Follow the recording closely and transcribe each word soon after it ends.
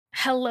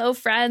Hello,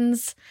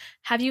 friends.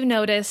 Have you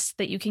noticed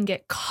that you can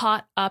get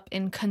caught up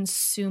in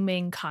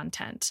consuming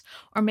content?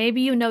 Or maybe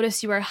you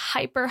notice you are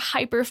hyper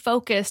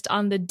focused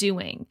on the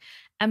doing.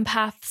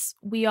 Empaths,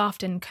 we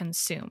often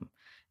consume.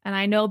 And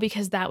I know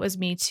because that was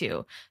me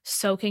too,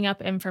 soaking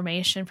up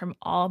information from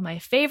all my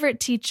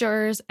favorite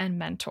teachers and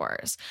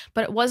mentors.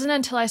 But it wasn't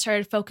until I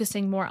started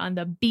focusing more on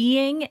the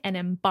being and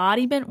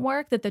embodiment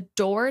work that the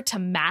door to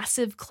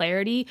massive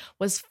clarity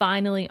was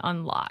finally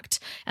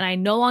unlocked. And I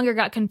no longer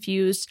got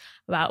confused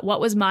about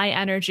what was my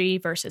energy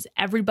versus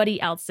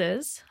everybody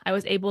else's. I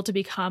was able to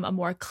become a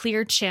more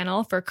clear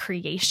channel for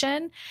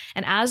creation,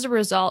 and as a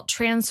result,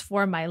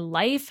 transform my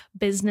life,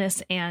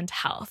 business, and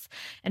health.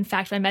 In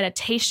fact, my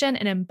meditation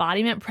and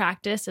embodiment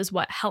practice is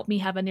what helped me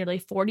have a nearly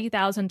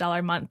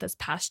 $40,000 month this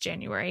past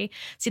January,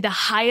 see the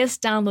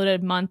highest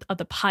downloaded month of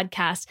the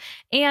podcast,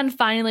 and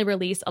finally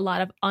release a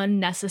lot of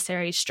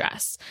unnecessary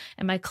stress.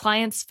 And my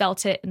clients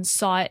felt it and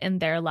saw it in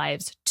their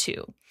lives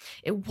too.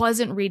 It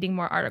wasn't reading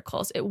more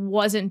articles. It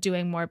wasn't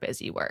doing more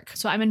busy work.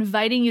 So I'm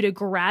inviting you to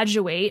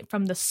graduate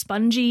from the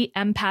spongy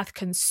empath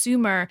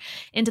consumer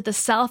into the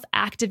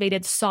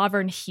self-activated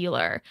sovereign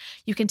healer.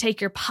 You can take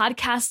your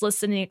podcast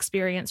listening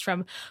experience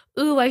from,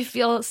 ooh, I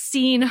feel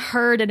seen,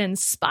 heard, and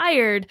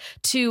inspired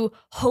to,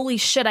 holy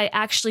shit, I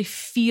actually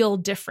feel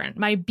different.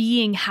 My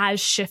being has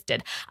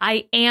shifted.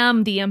 I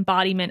am the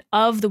embodiment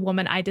of the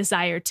woman I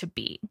desire to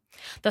be.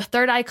 The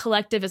Third Eye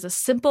Collective is a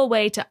simple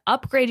way to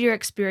upgrade your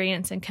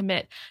experience and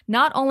commit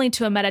not only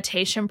to a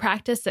meditation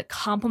practice that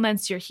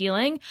complements your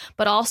healing,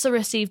 but also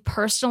receive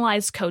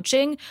personalized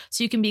coaching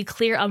so you can be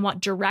clear on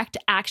what direct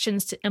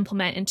actions to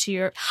implement into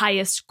your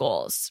highest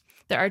goals.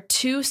 There are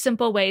two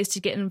simple ways to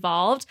get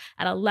involved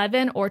at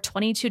 $11 or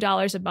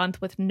 $22 a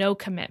month with no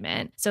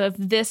commitment. So if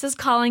this is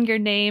calling your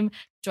name,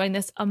 join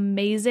this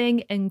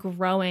amazing and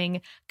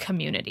growing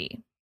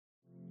community.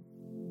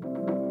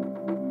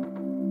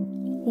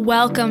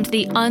 Welcome to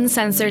the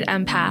Uncensored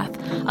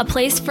Empath, a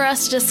place for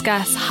us to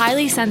discuss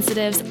highly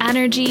sensitive's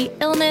energy,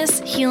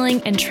 illness,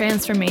 healing, and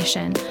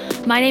transformation.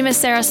 My name is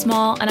Sarah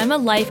Small, and I'm a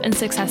life and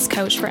success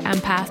coach for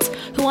empaths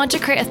who want to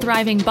create a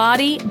thriving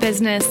body,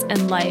 business,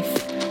 and life.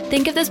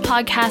 Think of this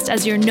podcast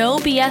as your no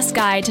BS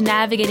guide to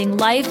navigating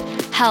life,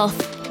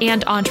 health,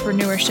 and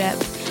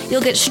entrepreneurship.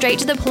 You'll get straight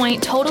to the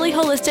point, totally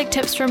holistic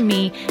tips from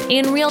me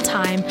in real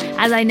time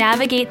as I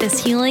navigate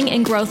this healing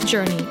and growth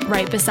journey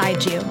right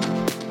beside you.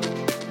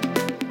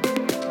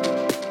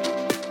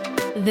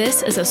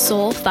 This is a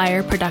Soul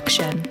Fire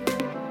production.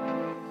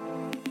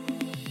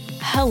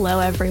 Hello,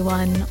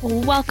 everyone.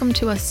 Welcome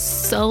to a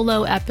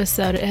solo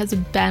episode. It has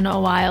been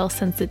a while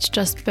since it's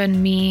just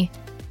been me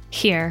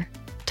here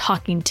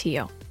talking to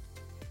you.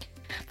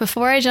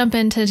 Before I jump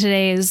into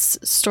today's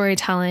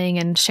storytelling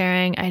and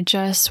sharing, I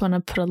just want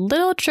to put a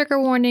little trigger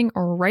warning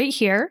right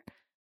here,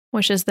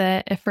 which is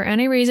that if for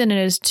any reason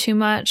it is too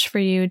much for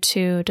you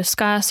to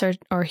discuss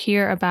or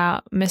hear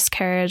about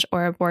miscarriage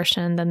or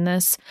abortion, then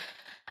this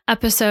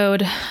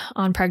episode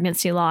on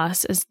pregnancy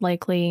loss is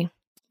likely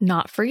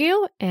not for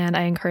you, and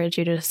I encourage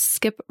you to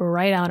skip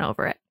right on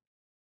over it.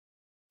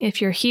 If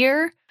you're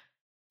here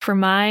for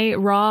my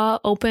raw,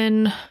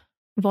 open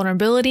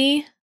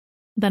vulnerability,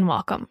 then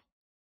welcome.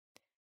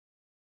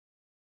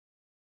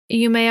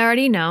 You may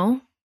already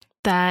know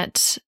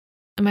that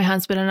my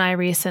husband and I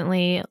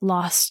recently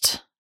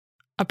lost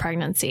a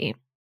pregnancy.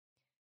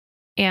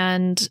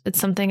 And it's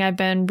something I've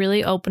been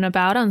really open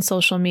about on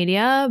social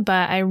media,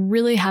 but I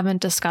really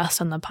haven't discussed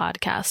on the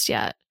podcast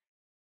yet.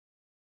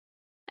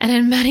 And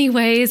in many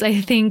ways, I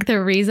think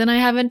the reason I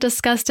haven't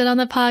discussed it on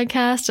the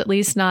podcast, at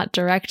least not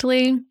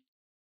directly,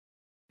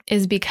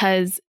 is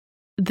because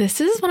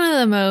this is one of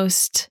the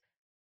most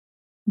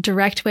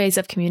direct ways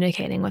of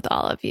communicating with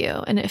all of you,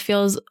 and it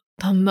feels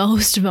the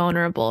most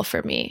vulnerable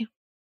for me.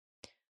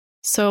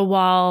 So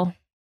while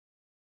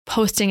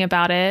posting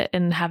about it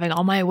and having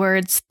all my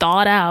words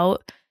thought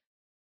out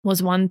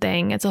was one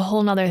thing, it's a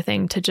whole nother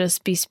thing to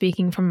just be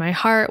speaking from my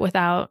heart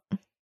without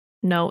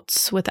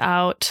notes,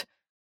 without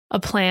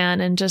a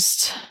plan, and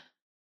just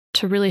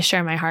to really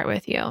share my heart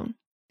with you.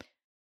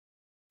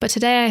 But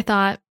today I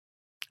thought,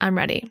 I'm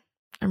ready.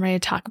 I'm ready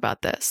to talk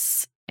about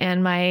this.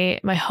 And my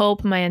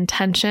hope, my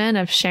intention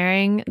of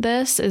sharing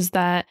this is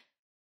that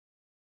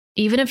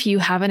even if you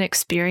haven't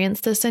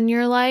experienced this in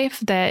your life,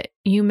 that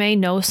you may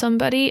know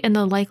somebody, and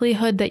the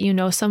likelihood that you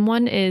know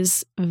someone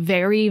is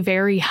very,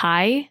 very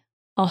high.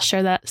 I'll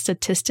share that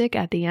statistic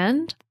at the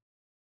end.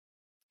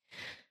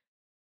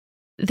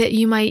 That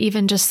you might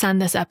even just send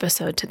this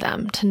episode to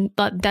them to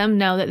let them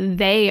know that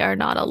they are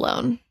not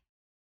alone.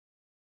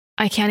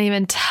 I can't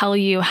even tell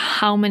you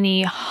how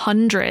many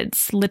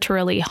hundreds,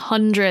 literally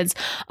hundreds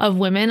of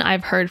women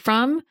I've heard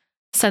from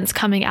since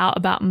coming out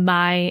about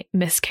my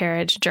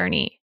miscarriage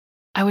journey.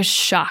 I was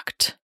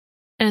shocked,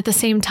 and at the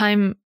same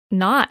time,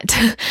 not,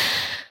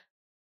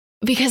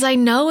 because I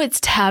know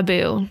it's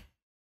taboo.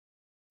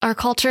 Our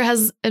culture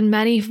has, in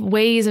many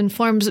ways and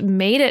forms,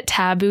 made it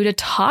taboo to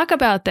talk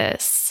about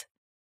this.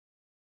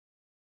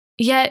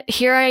 Yet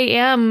here I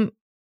am,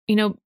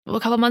 a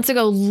couple months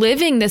ago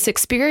living this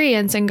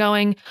experience and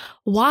going,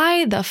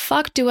 why the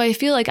fuck do I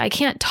feel like I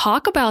can't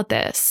talk about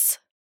this?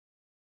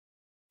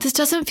 This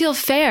doesn't feel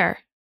fair.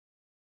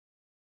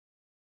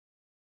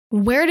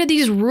 Where did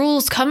these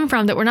rules come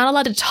from that we're not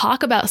allowed to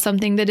talk about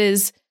something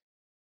that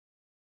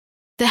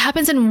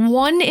happens in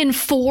 1 in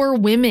 4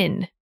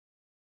 women?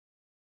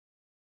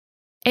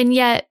 And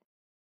yet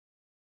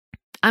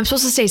I'm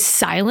supposed to stay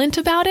silent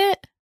about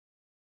it.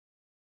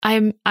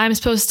 I'm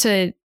supposed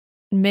to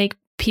make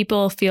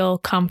people feel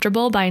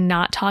comfortable by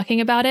not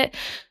talking about it.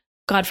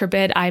 God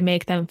forbid I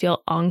make them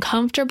feel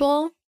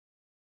uncomfortable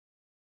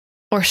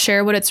or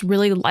share what it's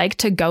really like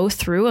to go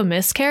through a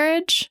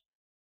miscarriage.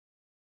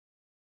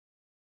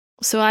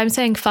 So I'm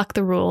saying fuck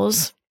the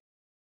rules,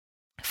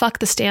 fuck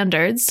the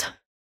standards,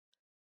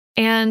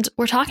 and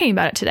we're talking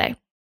about it today.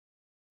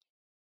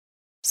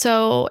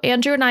 So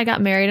Andrew and I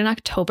got married in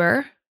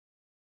October,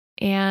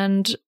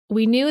 and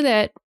we knew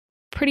that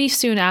pretty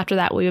soon after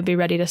that we would be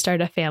ready to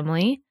start a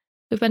family.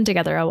 We've been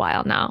together a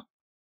while now.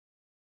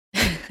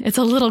 It's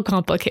a little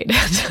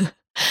complicated,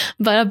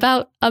 but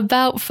about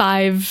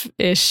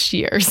 5-ish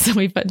years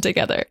we've been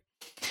together.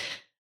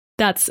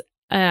 That's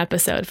an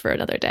episode for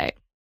another day.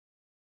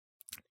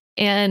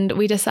 And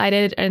we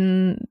decided,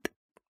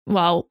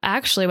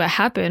 actually what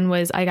happened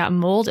was I got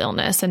mold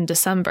illness in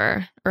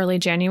December, early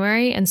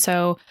January. And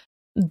so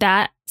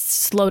that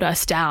slowed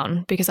us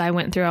down because I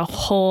went through a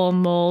whole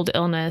mold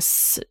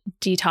illness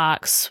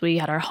detox. We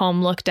had our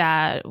home looked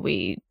at.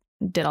 We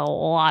did a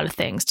lot of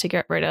things to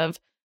get rid of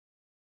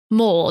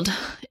mold,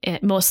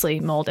 mostly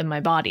mold in my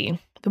body.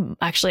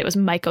 Actually, it was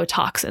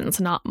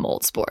mycotoxins, not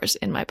mold spores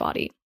in my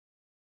body.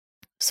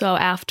 So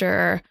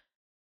after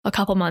a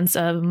couple months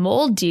of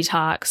mold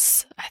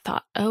detox, I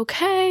thought,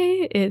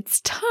 okay,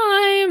 it's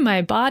time.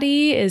 My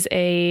body is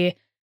a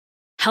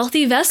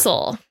healthy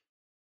vessel.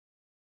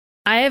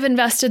 I have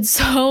invested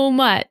so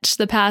much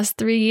the past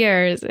 3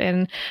 years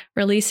in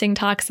releasing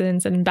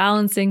toxins and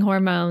balancing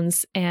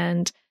hormones.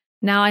 And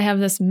now I have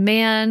this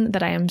man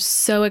that I am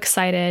so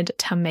excited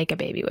to make a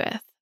baby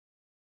with.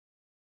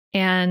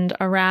 And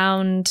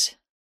around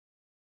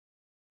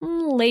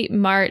late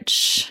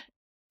March,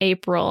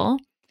 April,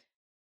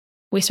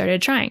 we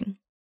started trying.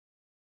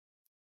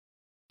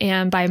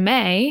 And by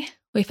May,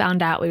 we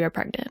found out we were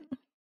pregnant.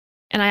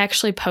 And I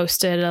actually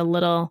posted a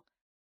little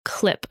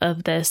clip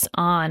of this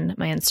on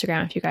my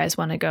Instagram if you guys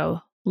want to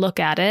go look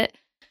at it.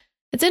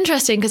 It's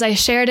interesting because I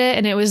shared it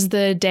and it was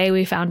the day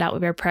we found out we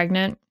were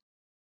pregnant.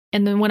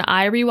 And then when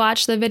I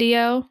rewatched the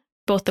video,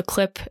 both the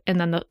clip and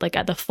then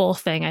the full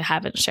thing I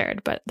haven't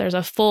shared, but there's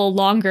a full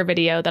longer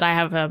video that I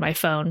have on my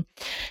phone.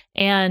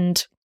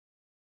 And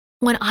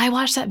when I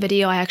watch that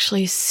video, I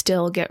actually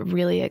still get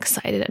really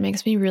excited. It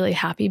makes me really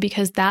happy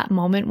because that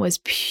moment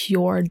was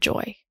pure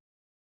joy.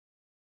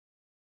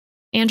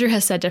 Andrew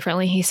has said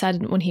differently. He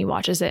said when he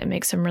watches it, it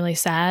makes him really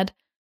sad.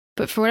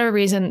 But for whatever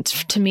reason,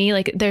 to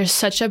me, there's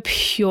such a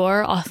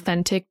pure,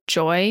 authentic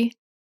joy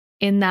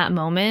in that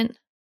moment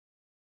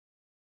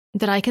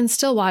that I can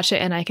still watch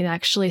it and I can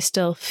actually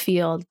still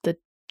feel the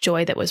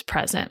joy that was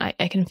present.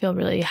 I can feel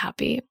really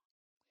happy,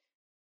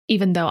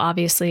 even though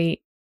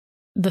obviously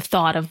the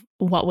thought of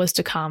what was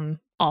to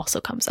come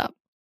also comes up.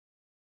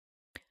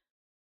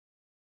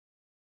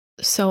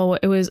 So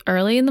it was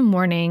early in the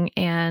morning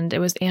and it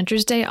was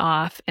Andrew's day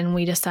off, and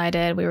we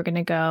decided we were going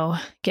to go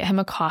get him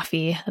a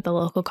coffee at the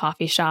local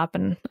coffee shop.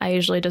 And I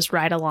usually just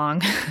ride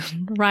along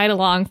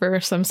for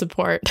some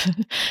support,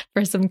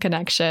 for some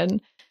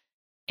connection.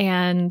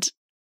 And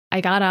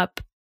I got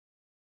up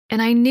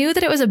and I knew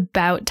that it was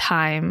about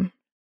time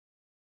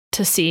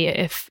to see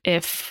if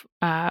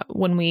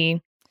when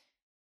we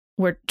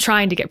were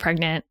trying to get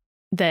pregnant,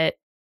 that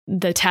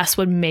the test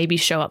would maybe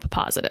show up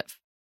positive.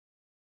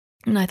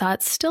 And I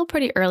thought, still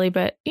pretty early,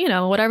 but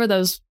whatever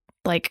those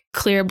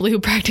clear blue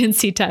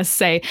pregnancy tests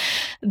say,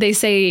 they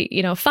say,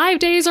 5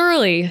 days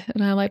early.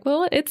 And I'm like,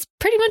 well, it's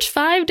pretty much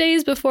 5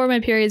 days before my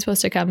period's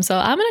supposed to come. So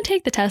I'm going to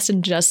take the test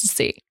and just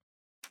see.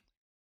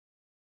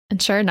 And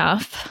sure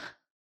enough,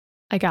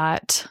 I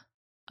got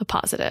a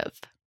positive.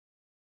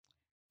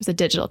 It was a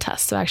digital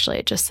test. So actually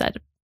it just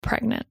said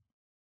pregnant.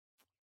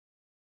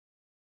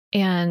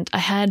 And I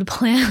had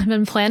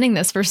been planning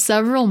this for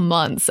several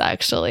months,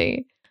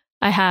 actually.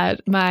 I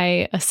had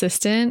my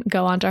assistant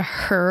go onto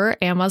her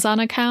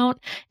Amazon account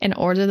and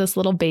order this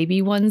little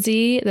baby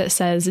onesie that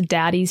says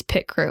Daddy's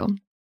Pit Crew.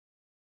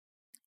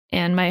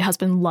 And my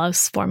husband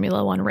loves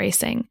Formula One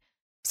racing.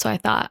 So I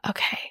thought,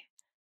 okay,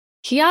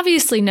 he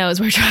obviously knows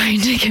we're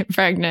trying to get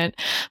pregnant,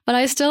 but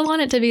I still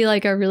want it to be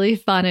a really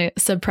fun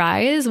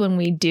surprise when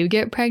we do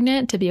get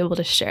pregnant to be able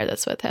to share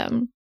this with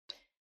him.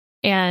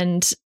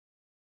 And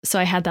so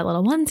I had that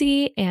little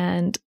onesie,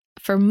 and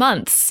for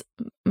months,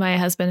 my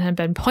husband had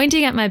been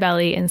pointing at my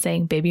belly and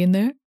saying, baby in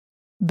there,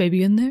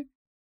 baby in there,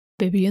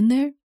 baby in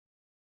there.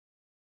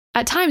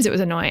 At times it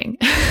was annoying,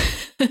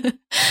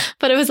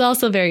 but it was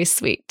also very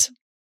sweet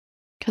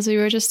because we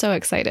were just so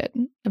excited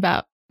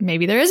about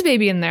maybe there is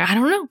baby in there. I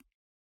don't know.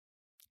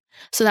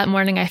 So that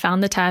morning I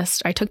found the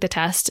test, I took the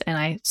test and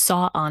I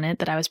saw on it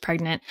that I was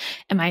pregnant,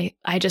 and my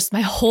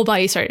whole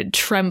body started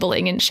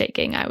trembling and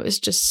shaking. I was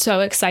just so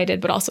excited,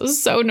 but also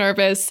so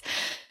nervous.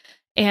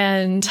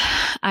 And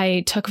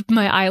I took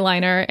my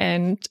eyeliner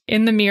and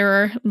in the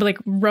mirror, like,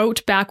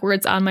 wrote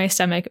backwards on my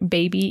stomach,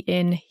 "Baby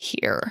in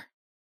here."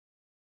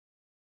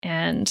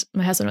 And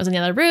my husband was in the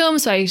other room,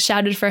 so I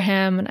shouted for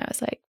him and I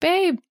was like,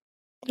 "Babe,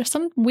 there's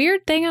some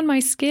weird thing on my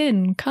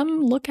skin.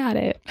 Come look at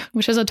it,"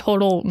 which is a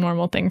total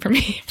normal thing for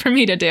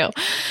me to do.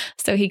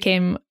 So he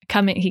came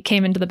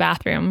into the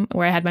bathroom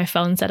where I had my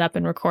phone set up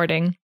and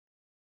recording.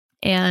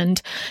 And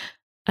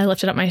I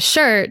lifted up my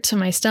shirt to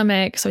my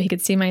stomach so he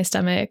could see my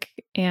stomach.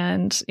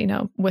 And,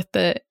 with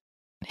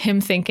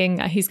him thinking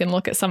he's going to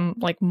look at some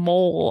like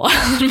mole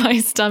on my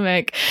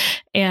stomach.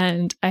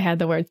 And I had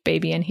the words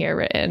 "baby in here"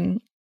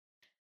 written.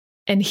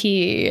 And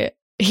he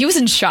was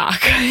in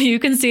shock. You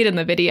can see it in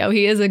the video.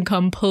 He is in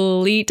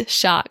complete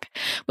shock,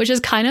 which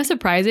is kind of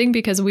surprising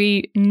because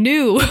we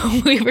knew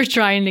we were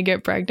trying to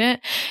get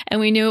pregnant and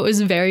we knew it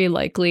was very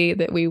likely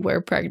that we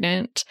were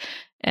pregnant.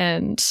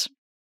 And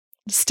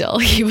still,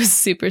 he was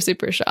super,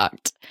 super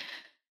shocked.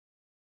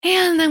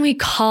 And then we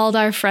called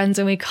our friends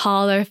and we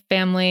called our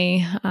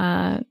family,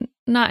 not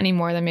any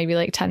more than maybe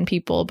like 10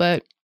 people,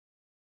 but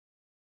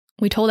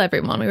we told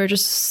everyone. We were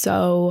just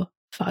so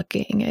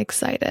fucking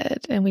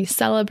excited, and we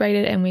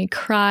celebrated and we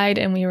cried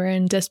and we were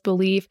in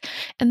disbelief.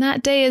 And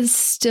that day is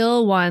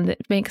still one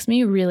that makes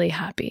me really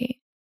happy.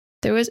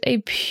 There was a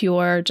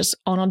pure, just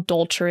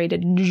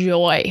unadulterated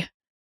joy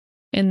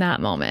in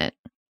that moment.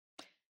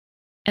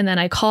 And then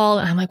I called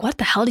and I'm like, "What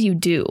the hell do you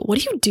do? What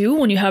do you do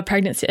when you have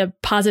a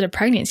positive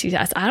pregnancy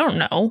test?" "I don't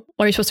know."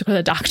 "Are you supposed to go to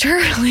the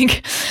doctor?"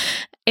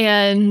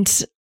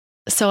 And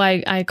so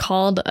I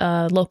called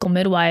local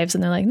midwives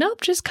and they're like,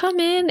 "Nope, just come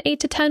in 8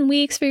 to 10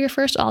 weeks for your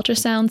first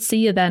ultrasound. See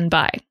you then.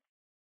 Bye."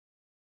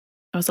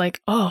 I was like,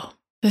 "Oh,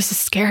 this is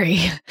scary.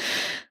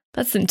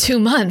 That's in 2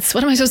 months.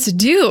 What am I supposed to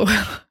do?"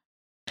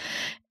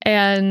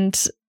 And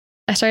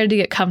I started to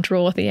get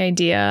comfortable with the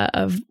idea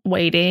of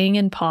waiting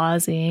and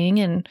pausing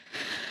and,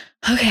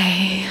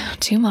 okay,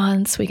 2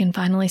 months, we can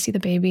finally see the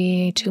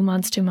baby. 2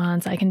 months,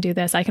 I can do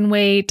this. I can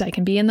wait. I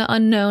can be in the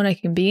unknown. I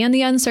can be in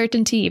the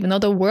uncertainty. Even though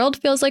the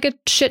world feels like a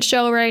shit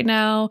show right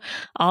now,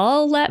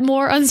 I'll let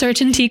more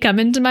uncertainty come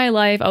into my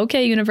life.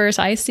 Okay, universe,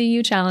 I see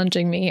you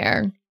challenging me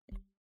here.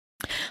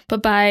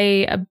 But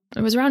it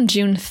was around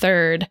June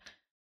 3rd,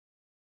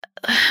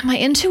 my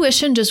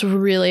intuition just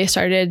really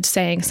started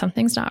saying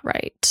something's not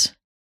right.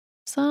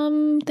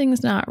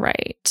 Something's not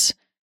right.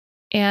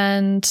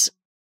 And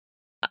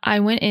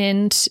I went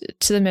in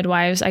to the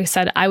midwives. I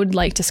said, I would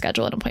like to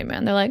schedule an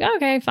appointment. They're like,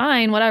 "Okay,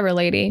 fine, whatever,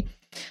 lady."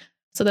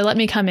 So they let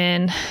me come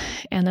in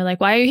and they're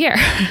like, "Why are you here?"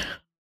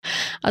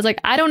 I was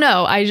like, "I don't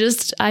know.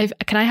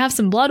 Can I have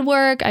some blood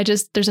work?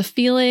 There's a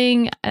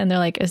feeling." And they're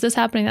like, "Is this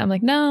happening?" I'm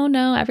like,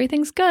 No,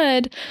 everything's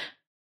good.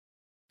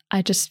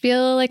 I just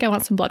feel like I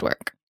want some blood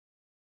work."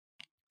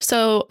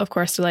 So, of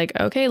course, they're like,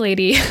 "Okay,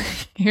 lady,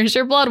 here's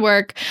your blood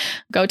work.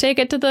 Go take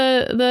it to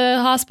the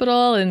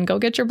hospital and go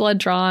get your blood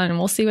drawn and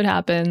we'll see what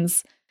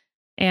happens."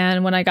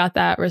 And when I got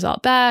that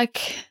result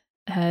back,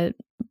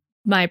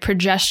 my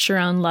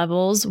progesterone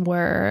levels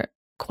were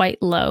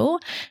quite low.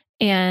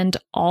 And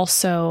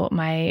also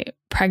my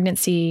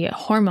pregnancy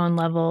hormone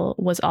level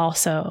was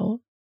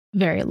also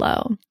very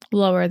low,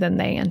 lower than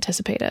they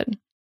anticipated.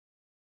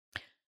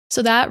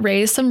 So that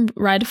raised some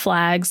red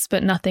flags,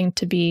 but nothing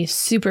to be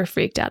super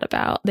freaked out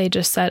about. They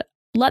just said,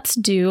 "Let's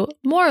do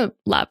more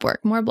lab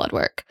work, more blood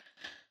work."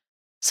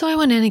 So I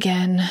went in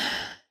again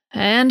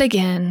and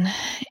again,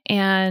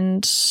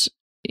 and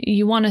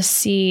you want to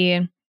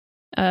see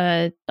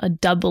a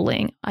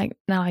doubling. I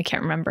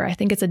can't remember. I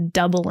think it's a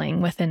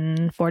doubling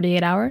within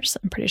 48 hours.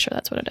 I'm pretty sure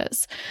that's what it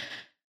is,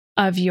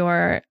 of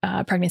your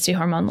pregnancy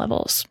hormone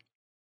levels.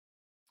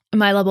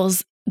 My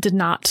levels did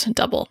not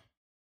double.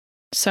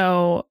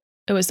 So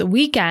it was the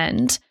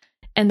weekend,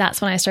 and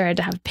that's when I started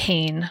to have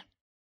pain.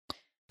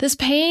 This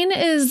pain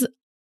is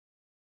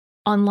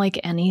unlike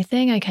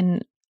anything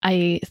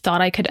I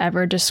thought I could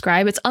ever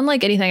describe. It's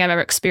unlike anything I've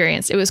ever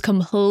experienced. It was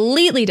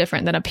completely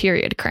different than a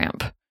period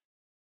cramp.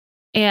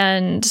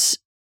 And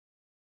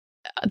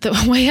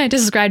the way I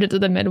described it to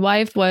the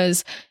midwife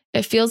was,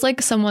 it feels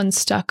like someone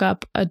stuck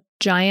up a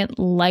giant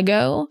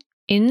Lego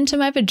into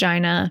my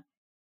vagina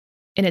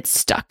and it's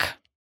stuck.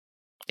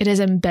 It has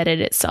embedded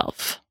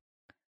itself.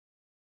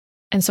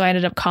 And so I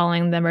ended up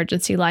calling the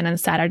emergency line on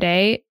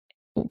Saturday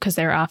because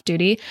they were off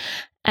duty.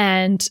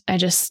 And I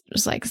just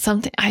was like,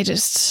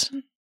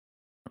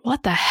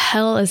 what the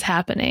hell is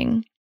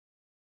happening?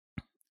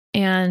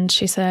 And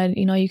she said,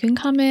 "You can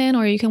come in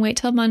or you can wait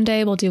till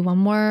Monday. We'll do one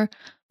more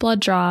blood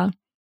draw."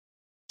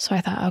 So I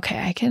thought,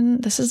 okay,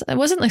 it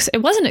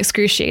wasn't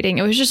excruciating.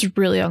 It was just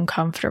really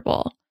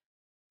uncomfortable.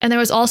 And there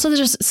was also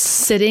just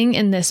sitting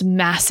in this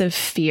massive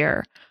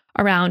fear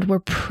around, we're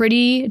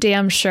pretty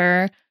damn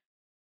sure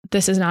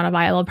this is not a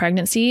viable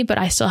pregnancy, but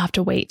I still have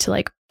to wait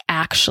to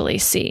actually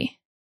see.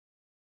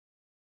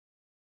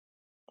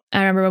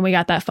 I remember when we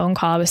got that phone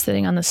call, I was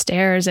sitting on the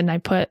stairs and I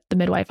put the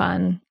midwife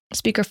on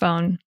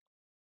speakerphone,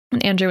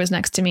 and Andrew was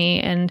next to me,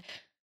 and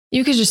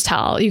you could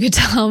tell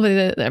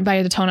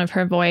by the tone of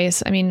her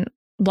voice. I mean,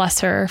 bless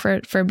her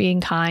for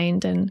being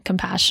kind and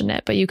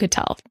compassionate, but you could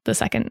tell the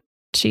second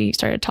she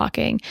started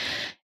talking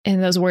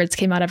and those words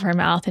came out of her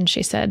mouth, and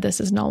she said, "This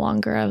is no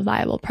longer a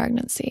viable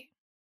pregnancy."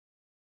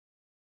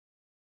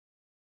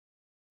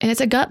 And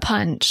it's a gut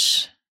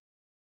punch.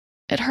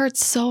 It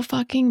hurts so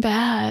fucking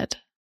bad.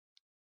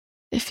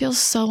 It feels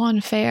so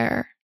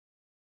unfair,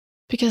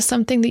 because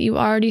something that you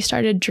already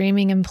started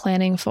dreaming and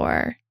planning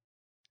for,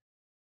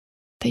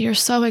 that you're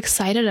so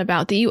excited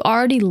about, that you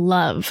already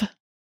love,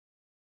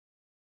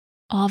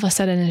 all of a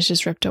sudden is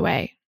just ripped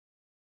away.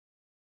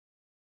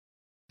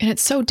 And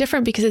it's so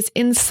different because it's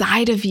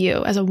inside of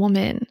you as a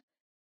woman.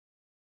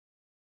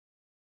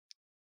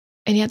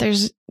 And yet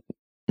there's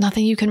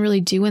nothing you can really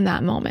do in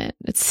that moment.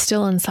 It's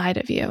still inside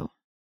of you.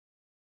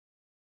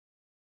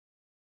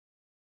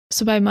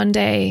 So by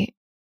Monday,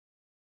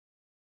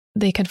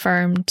 they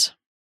confirmed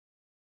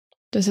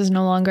this is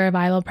no longer a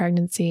viable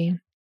pregnancy.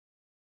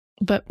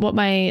 But what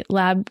my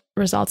lab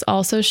results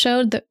also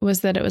showed was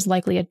that it was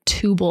likely a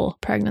tubal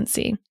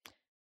pregnancy,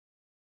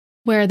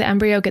 where the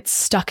embryo gets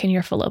stuck in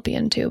your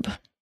fallopian tube.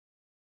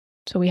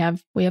 So we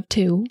have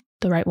two,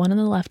 the right one and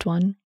the left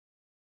one.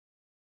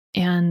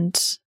 And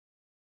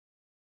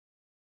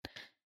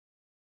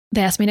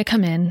they asked me to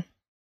come in,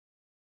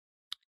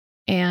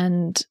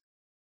 and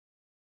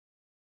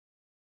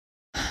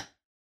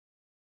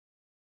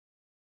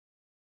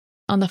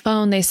on the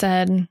phone, they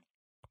said,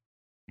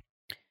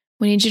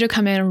 "We need you to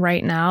come in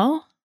right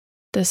now.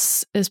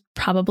 This is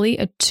probably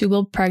a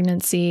tubal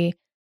pregnancy."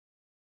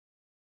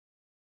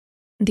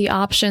 The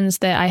options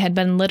that I had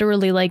been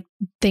literally like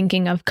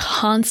thinking of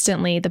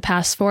constantly the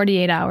past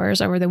 48 hours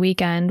over the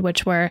weekend,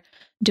 which were,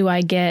 do I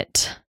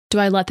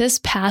let this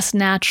pass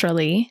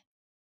naturally?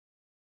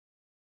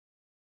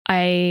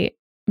 I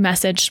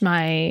messaged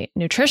my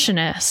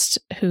nutritionist,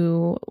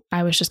 who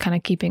I was just kind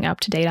of keeping up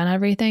to date on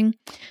everything.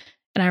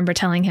 And I remember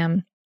telling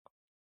him,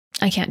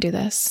 I can't do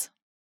this.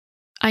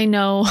 I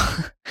know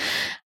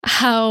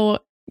how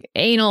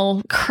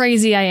anal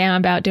crazy I am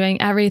about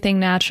doing everything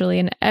naturally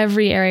in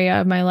every area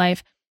of my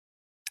life.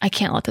 I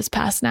can't let this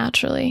pass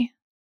naturally.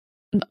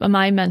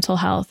 My mental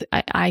health,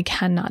 I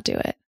cannot do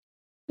it.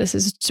 This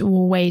is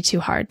way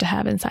too hard to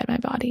have inside my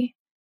body.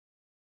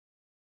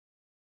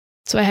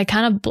 So I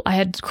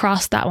had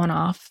crossed that one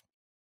off.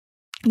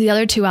 The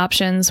other two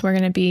options were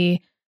going to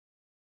be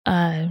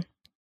a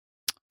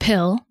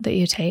pill that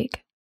you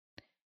take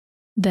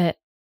that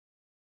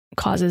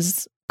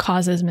causes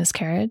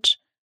miscarriage,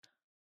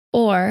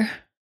 or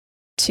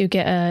to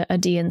get a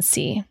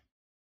D&C,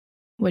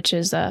 which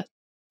is a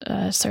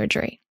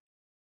surgery.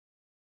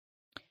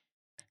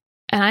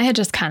 And I had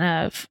just kind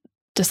of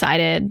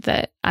decided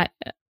that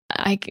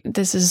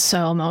this is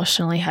so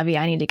emotionally heavy.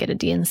 I need to get a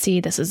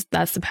D&C. That's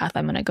the path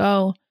I'm going to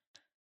go.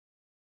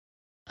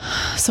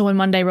 So when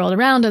Monday rolled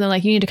around and they're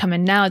like, you need to come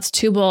in now, it's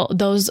tubal,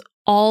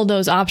 all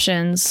those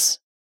options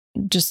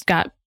just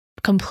got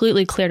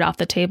completely cleared off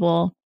the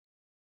table.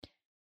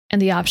 And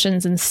the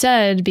options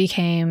instead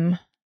became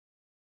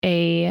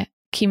a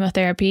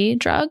chemotherapy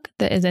drug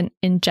that is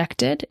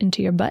injected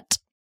into your butt,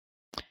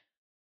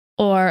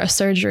 or a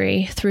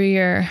surgery through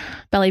your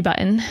belly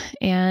button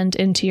and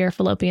into your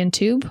fallopian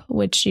tube,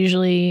 which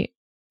usually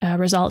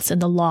results in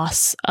the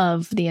loss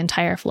of the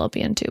entire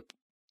fallopian tube.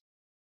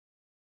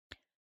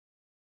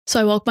 So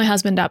I woke my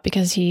husband up,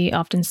 because he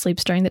often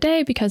sleeps during the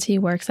day because he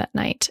works at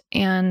night.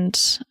 And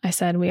I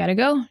said, we got to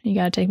go. You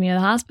got to take me to the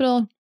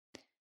hospital.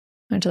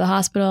 Went to the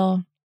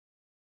hospital.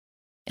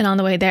 And on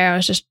the way there, I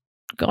was just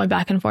going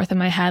back and forth in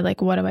my head,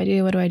 like, what do I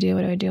do? What do I do?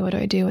 What do I do? What do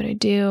I do? What do I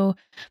do?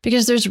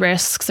 Because there's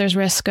risks. There's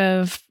risk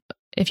of,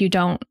 if you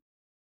don't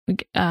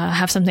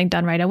have something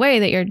done right away,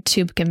 that your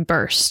tube can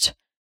burst.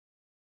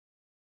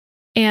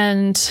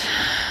 And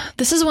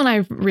this is when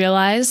I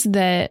realized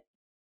that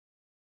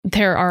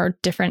there are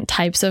different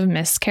types of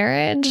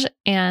miscarriage,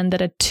 and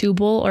that a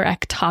tubal or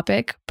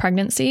ectopic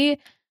pregnancy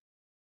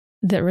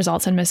that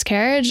results in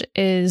miscarriage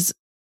is,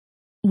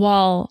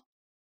 while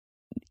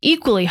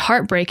equally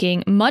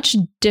heartbreaking, much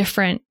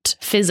different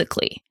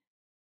physically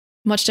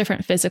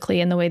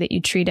in the way that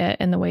you treat it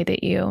and the way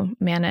that you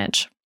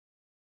manage.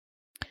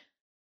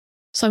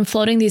 So I'm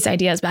floating these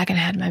ideas back in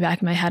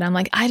my head. I'm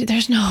like,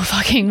 there's no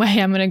fucking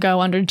way I'm going to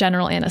go under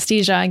general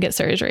anesthesia and get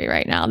surgery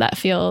right now. That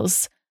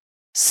feels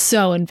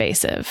so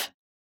invasive.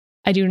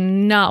 I do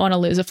not want to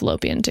lose a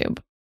fallopian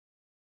tube.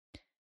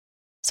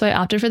 So I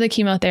opted for the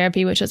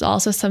chemotherapy, which is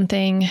also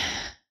something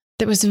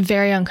that was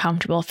very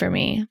uncomfortable for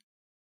me.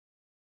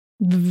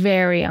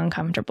 Very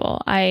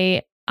uncomfortable.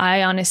 I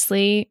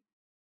honestly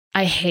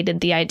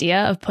hated the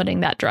idea of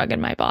putting that drug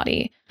in my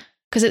body,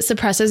 because it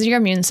suppresses your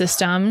immune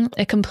system.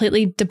 It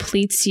completely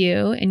depletes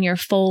you in your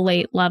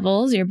folate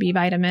levels, your B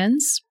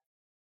vitamins.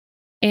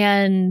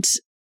 And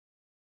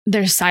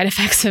there's side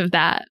effects of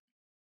that.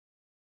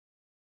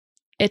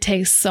 It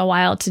takes a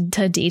while to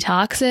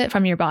detox it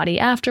from your body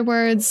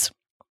afterwards.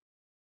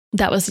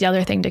 That was the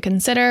other thing to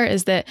consider,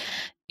 is that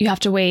you have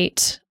to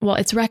wait. Well,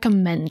 it's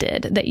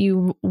recommended that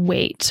you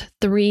wait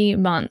 3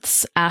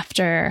 months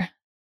after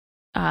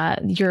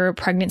your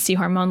pregnancy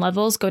hormone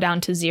levels go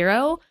down to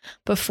 0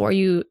 before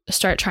you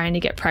start trying to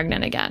get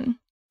pregnant again.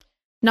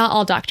 Not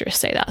all doctors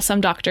say that.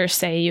 Some doctors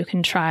say you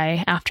can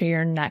try after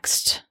your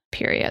next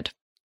period.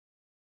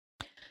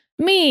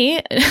 Me,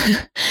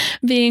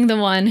 being the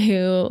one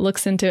who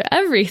looks into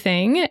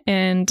everything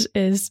and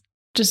is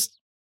just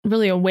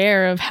really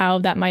aware of how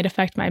that might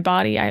affect my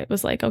body, I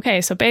was like,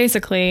 okay, so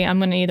basically I'm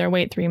going to either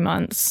wait 3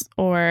 months,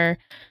 or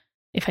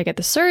if I get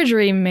the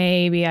surgery,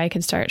 maybe I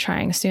could start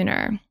trying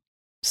sooner.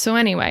 So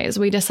anyways,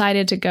 we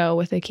decided to go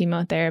with the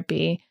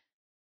chemotherapy.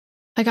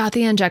 I got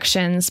the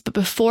injections, but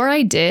before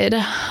I did,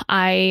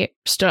 I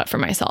stood up for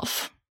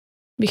myself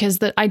because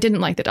I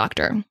didn't like the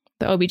doctor,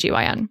 the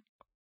OBGYN.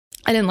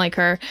 I didn't like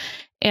her,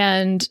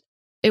 and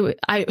she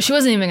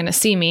wasn't even going to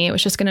see me. It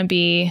was just going to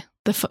be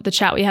the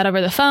chat we had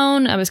over the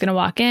phone. I was going to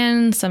walk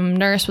in, some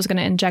nurse was going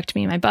to inject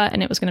me in my butt,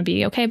 and it was going to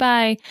be okay,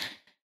 bye.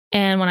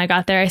 And when I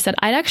got there, I said,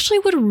 I actually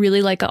would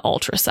really like an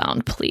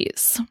ultrasound,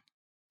 please.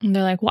 And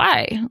they're like,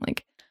 why? I'm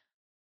like,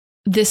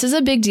 this is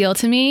a big deal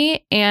to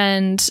me,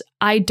 and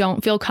I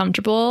don't feel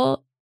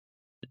comfortable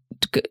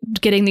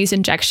getting these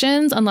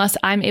injections unless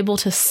I'm able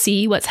to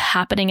see what's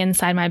happening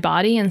inside my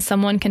body and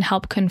someone can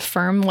help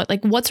confirm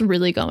what's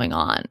really going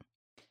on.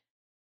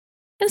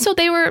 And so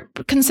they were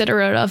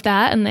considerate of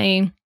that, and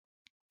they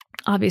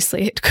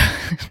obviously it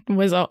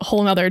was a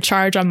whole nother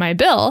charge on my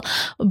bill,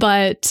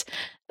 but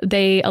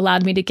they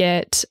allowed me to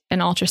get an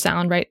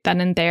ultrasound right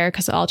then and there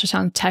because the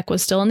ultrasound tech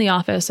was still in the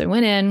office. I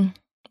went in,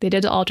 they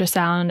did the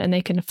ultrasound, and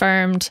they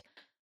confirmed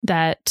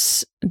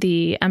that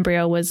the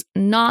embryo was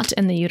not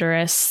in the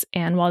uterus.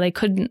 And while they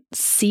couldn't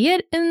see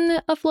it in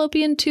a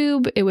fallopian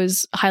tube, it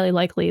was highly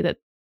likely that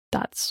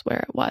that's where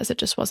it was. It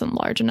just wasn't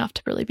large enough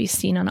to really be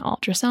seen on an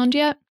ultrasound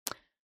yet.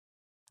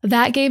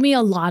 That gave me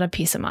a lot of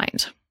peace of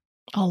mind.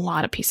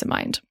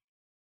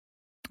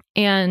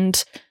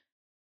 And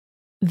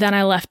then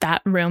I left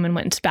that room and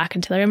went back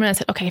into the room and I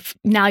said, okay,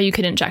 now you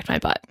can inject my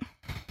butt.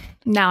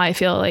 Now I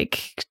feel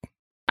like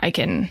I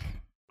can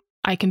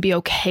be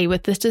okay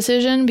with this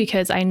decision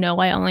because I know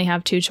I only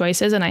have 2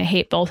 choices and I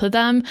hate both of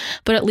them,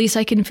 but at least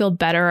I can feel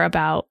better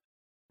about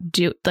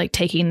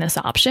taking this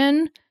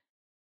option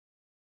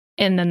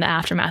and then the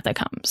aftermath that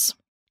comes.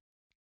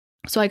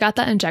 So I got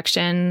that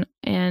injection,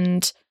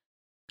 and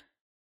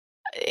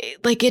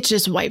it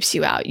just wipes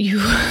you out.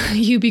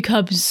 You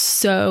become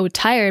so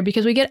tired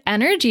because we get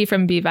energy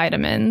from B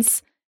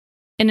vitamins,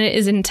 and it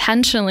is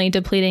intentionally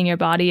depleting your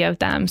body of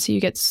them. So you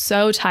get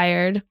so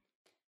tired.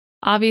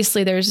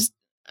 Obviously, there's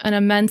an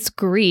immense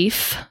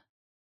grief,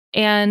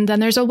 and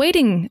then there's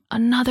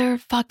another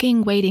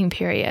fucking waiting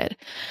period.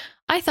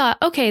 I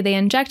thought, okay, they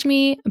inject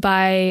me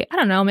by, I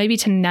don't know, maybe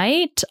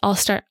tonight I'll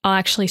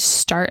actually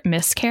start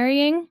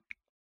miscarrying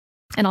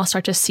and I'll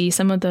start to see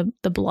some of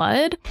the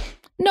blood.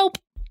 Nope.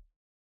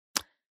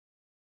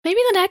 Maybe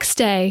the next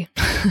day.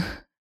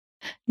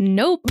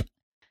 Nope.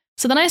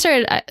 So then I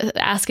started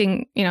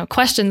asking,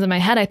 questions in my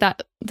head. I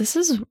thought, this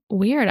is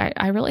weird.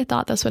 I really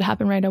thought this would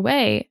happen right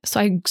away.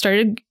 So I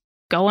started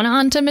going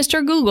on to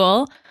Mr.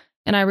 Google,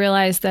 and I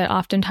realized that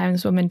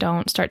oftentimes women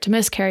don't start to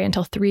miscarry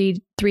until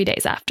three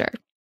days after.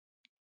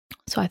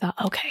 So I thought,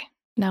 okay,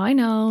 now I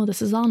know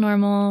this is all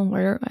normal.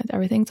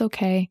 Everything's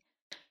okay.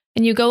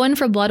 And you go in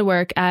for blood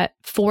work at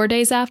 4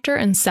 days after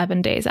and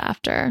 7 days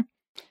after.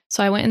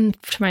 So I went in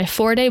for my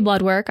 4-day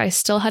blood work. I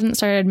still hadn't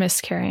started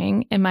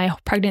miscarrying, and my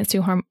pregnancy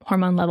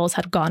hormone levels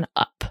had gone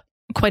up,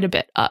 quite a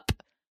bit up.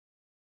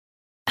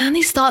 And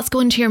these thoughts go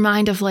into your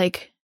mind of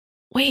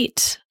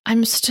wait,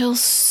 I'm still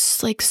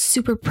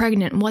super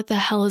pregnant. What the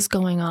hell is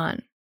going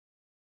on?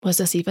 Was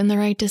this even the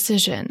right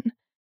decision?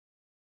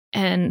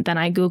 And then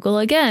I Google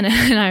again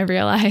and I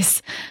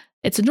realize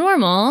it's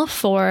normal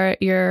for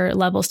your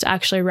levels to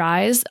actually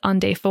rise on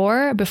day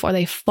 4 before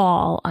they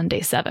fall on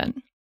day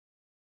 7.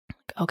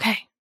 Okay,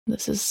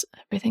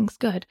 everything's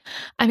good.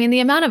 I mean,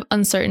 the amount of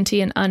uncertainty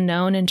and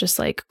unknown and just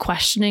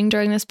questioning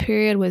during this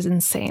period was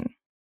insane.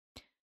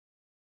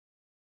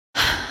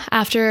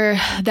 After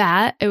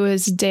that, it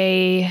was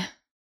day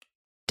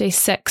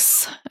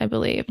 6, I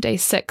believe, day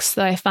 6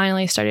 that I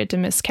finally started to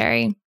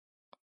miscarry.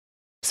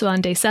 So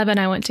on day 7,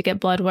 I went to get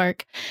blood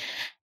work,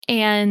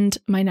 and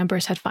my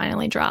numbers had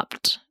finally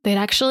dropped. They'd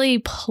actually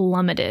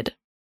plummeted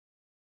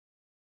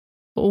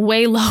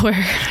way lower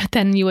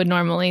than you would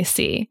normally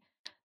see.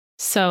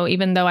 So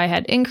even though I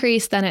had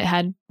increased, then it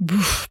had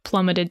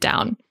plummeted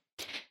down.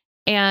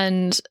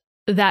 And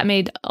that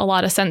made a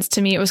lot of sense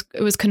to me.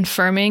 It was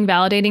confirming,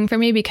 validating for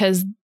me,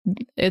 because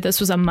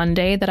this was a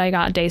Monday that I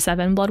got day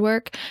 7 blood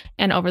work.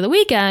 And over the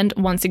weekend,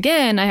 once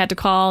again, I had to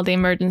call the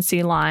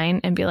emergency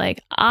line and be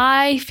like,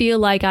 I feel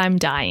like I'm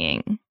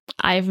dying.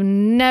 I've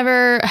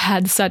never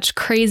had such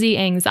crazy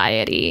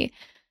anxiety.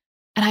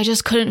 And I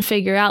just couldn't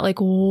figure out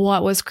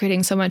what was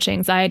creating so much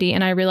anxiety.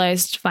 And I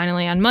realized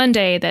finally on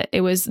Monday that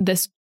it was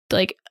this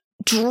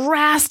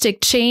drastic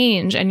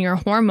change in your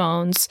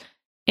hormones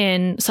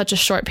in such a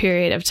short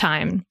period of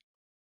time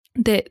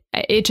that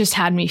it just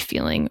had me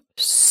feeling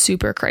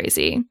super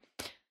crazy.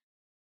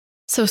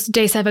 So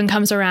day 7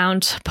 comes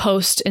around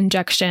post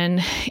injection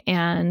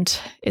and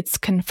it's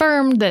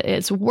confirmed that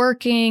it's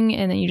working.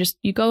 And then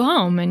you go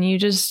home and you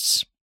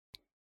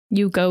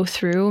go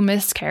through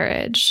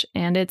miscarriage,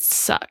 and it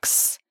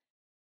sucks.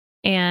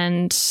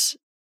 And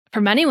for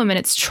many women,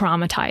 it's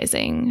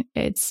traumatizing.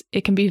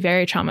 It can be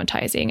very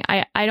traumatizing.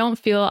 I don't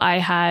feel I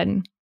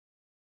had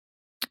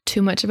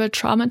too much of a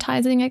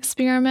traumatizing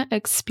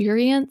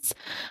experience,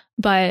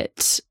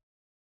 but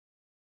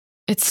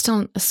it's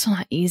still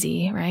not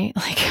easy, right?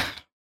 Like,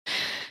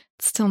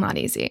 it's still not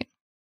easy.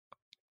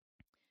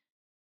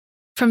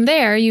 From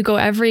there, you go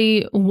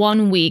every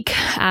 1 week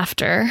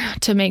after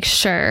to make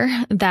sure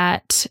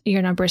that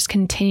your numbers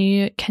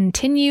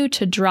continue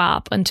to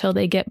drop until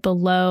they get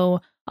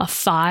below a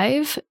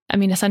 5. I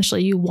mean,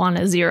 essentially you want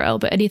a 0,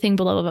 but anything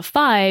below a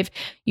 5,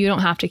 you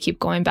don't have to keep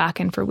going back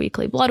in for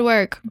weekly blood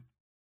work,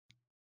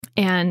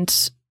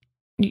 and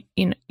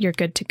you're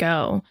good to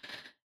go.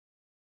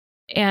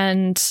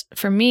 And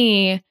for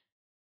me,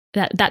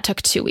 that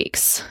took 2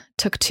 weeks.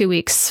 Took 2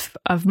 weeks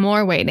of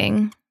more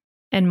waiting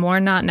and more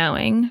not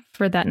knowing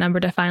for that number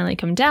to finally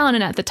come down.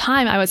 And at the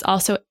time, I was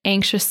also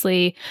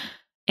anxiously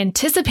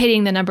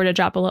anticipating the number to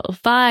drop below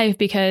 5,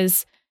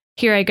 because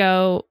here I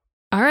go,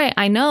 all right,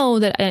 I know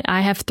that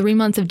I have 3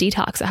 months of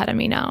detox ahead of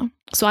me now.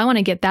 So I want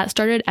to get that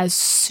started as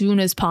soon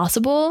as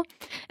possible.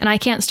 And I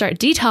can't start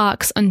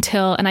detox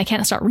and I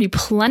can't start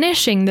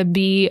replenishing the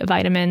B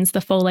vitamins, the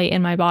folate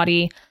in my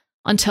body,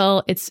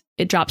 until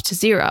it drops to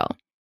 0.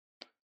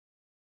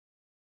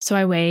 So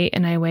I wait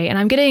and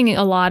I'm getting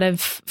a lot of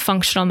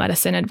functional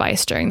medicine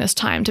advice during this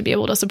time to be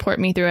able to support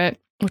me through it,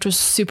 which was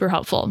super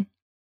helpful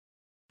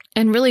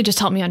and really just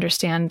helped me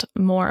understand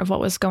more of what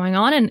was going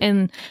on,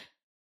 and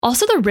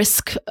also the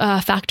risk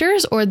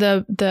factors or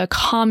the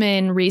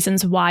common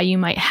reasons why you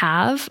might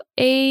have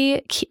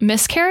a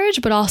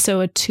miscarriage, but also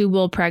a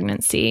tubal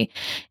pregnancy.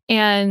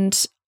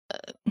 And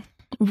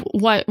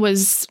what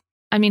was,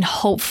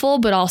 hopeful,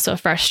 but also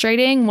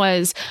frustrating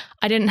was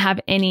I didn't have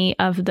any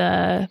of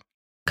the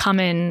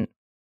common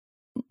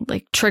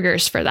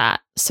triggers for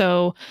that.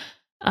 So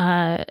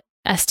STIs,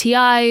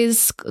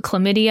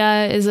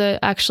 chlamydia is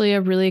actually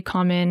a really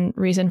common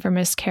reason for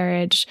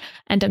miscarriage,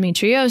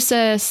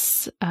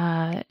 endometriosis,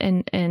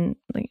 and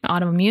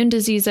autoimmune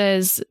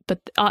diseases, but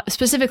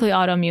specifically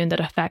autoimmune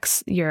that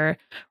affects your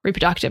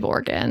reproductive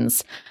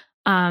organs.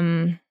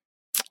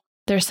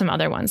 There's some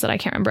other ones that I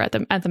can't remember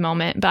at the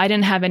moment, but I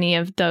didn't have any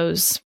of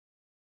those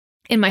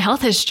in my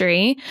health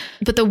history.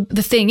 But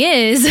the thing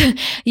is,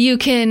 you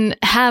can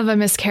have a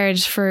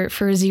miscarriage for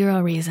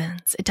 0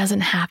 reasons. It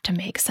doesn't have to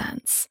make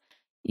sense.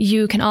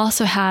 You can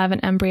also have an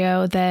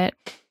embryo that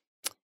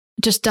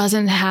just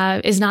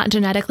is not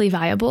genetically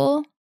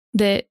viable,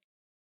 that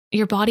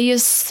your body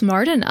is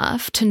smart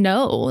enough to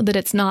know that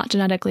it's not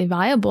genetically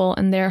viable,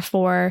 and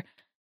therefore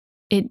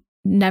it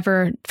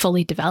never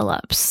fully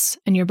develops,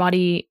 and your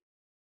body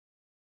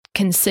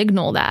can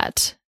signal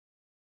that,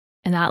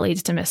 and that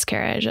leads to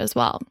miscarriage as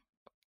well.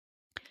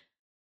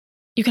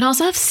 You can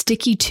also have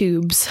sticky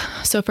tubes.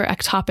 So for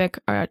ectopic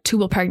or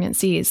tubal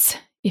pregnancies,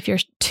 if your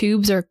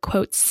tubes are,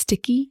 quote,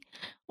 sticky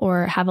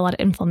or have a lot of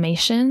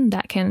inflammation,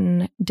 that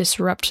can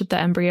disrupt the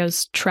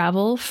embryo's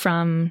travel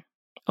from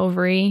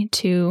ovary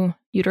to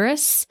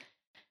uterus.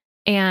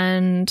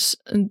 And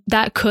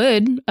that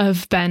could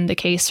have been the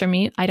case for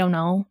me. I don't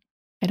know.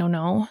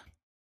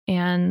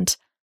 And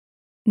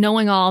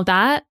knowing all of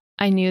that,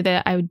 I knew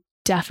that I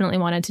definitely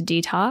wanted to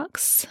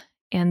detox,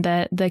 and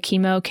that the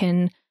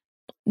chemo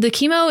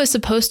is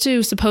supposed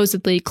to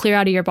supposedly clear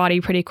out of your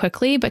body pretty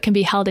quickly, but can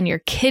be held in your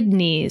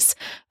kidneys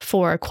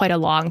for quite a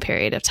long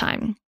period of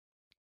time.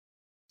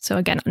 So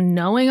again,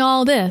 knowing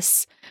all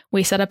this,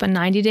 we set up a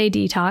 90-day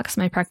detox,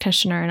 my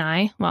practitioner and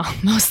I. Well,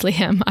 mostly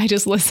him. I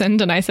just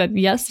listened and I said,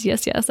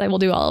 yes, I will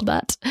do all of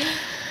that.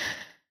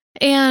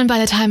 And by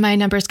the time my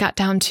numbers got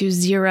down to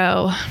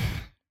 0,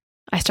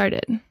 I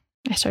started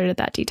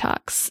that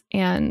detox,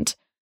 and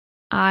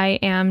I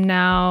am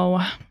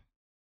now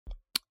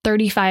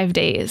 35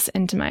 days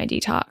into my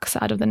detox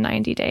out of the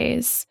 90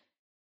 days.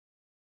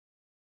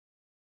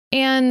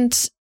 And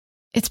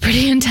it's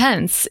pretty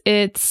intense.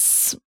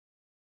 It's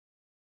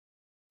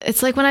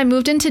like when I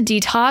moved into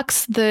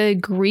detox, the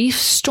grief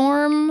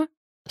storm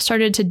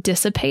started to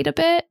dissipate a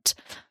bit,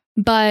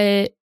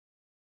 but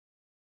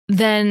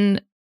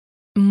then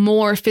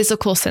more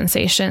physical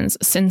sensations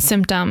and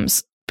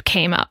symptoms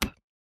came up.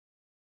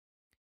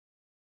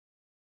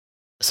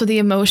 So the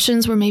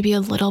emotions were maybe a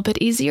little bit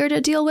easier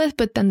to deal with,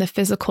 but then the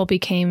physical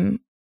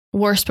became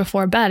worse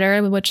before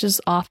better, which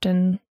is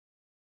often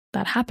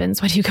that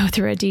happens when you go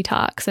through a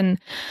detox. And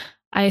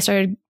I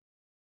started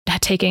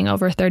taking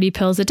over 30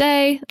 pills a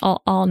day,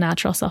 all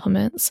natural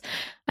supplements.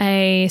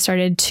 I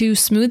started 2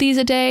 smoothies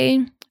a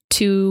day,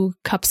 2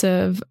 cups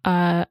of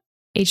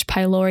H.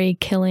 pylori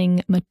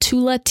killing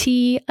Matula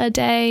tea a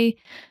day,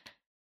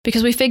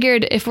 because we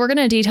figured if we're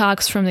going to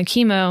detox from the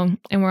chemo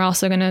and we're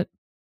also going to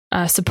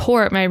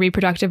support my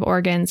reproductive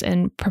organs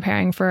in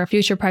preparing for a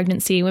future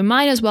pregnancy, we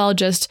might as well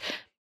just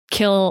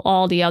kill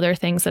all the other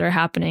things that are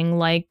happening,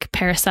 like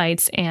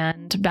parasites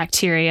and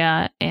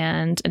bacteria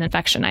and an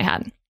infection I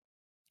had.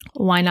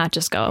 Why not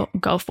just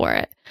go for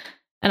it?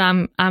 And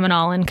I'm an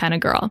all-in kind of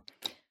girl.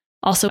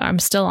 Also, I'm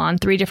still on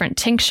 3 different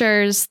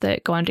tinctures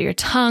that go under your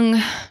tongue.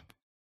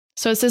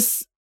 So it's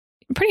this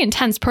pretty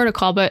intense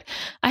protocol, but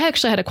I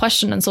actually had a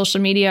question on social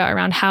media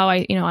around how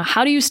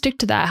do you stick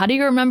to that? How do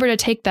you remember to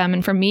take them?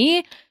 And for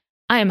me,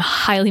 I am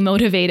highly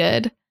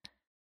motivated.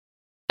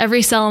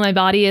 Every cell in my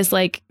body is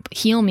like,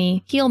 heal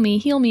me,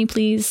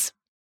 please.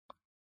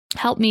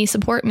 Help me,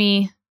 support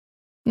me,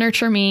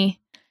 nurture me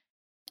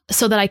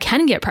so that I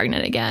can get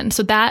pregnant again.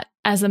 So that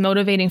as a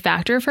motivating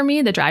factor for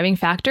me, the driving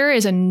factor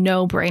is a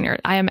no-brainer.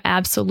 I am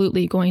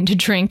absolutely going to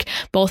drink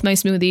both my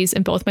smoothies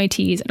and both my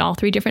teas and all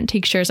 3 different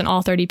tinctures and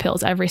all 30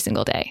 pills every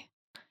single day.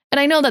 And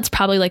I know that's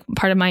probably like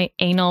part of my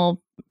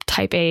anal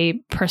type A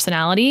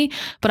personality,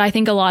 but I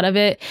think a lot of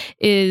it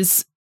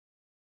is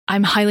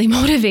I'm highly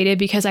motivated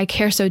because I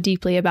care so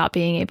deeply about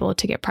being able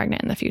to get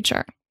pregnant in the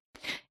future.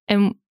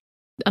 And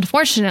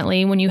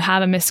unfortunately, when you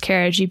have a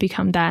miscarriage, you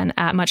become then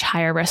at much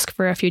higher risk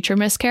for a future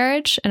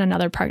miscarriage and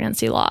another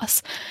pregnancy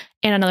loss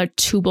and another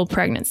tubal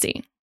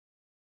pregnancy,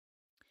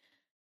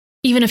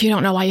 even if you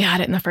don't know why you had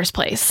it in the first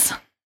place.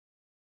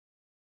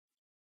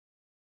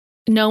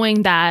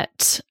 Knowing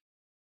that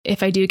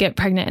if I do get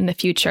pregnant in the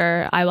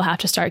future, I will have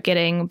to start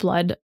getting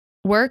blood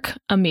work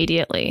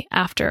immediately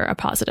after a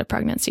positive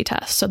pregnancy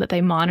test so that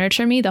they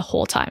monitor me the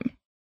whole time.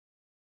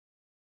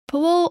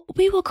 But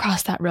we will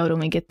cross that road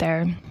when we get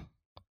there.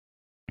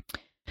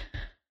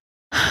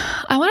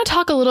 I want to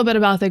talk a little bit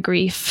about the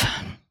grief,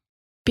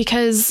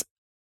 because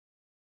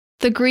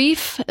the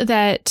grief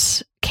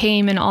that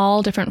came in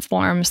all different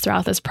forms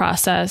throughout this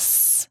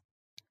process,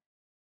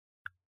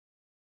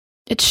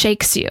 it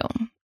shakes you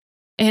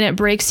and it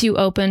breaks you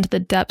open to the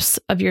depths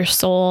of your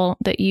soul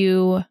that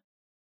you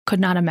could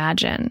not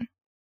imagine.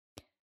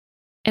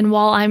 And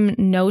while I'm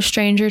no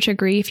stranger to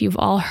grief, you've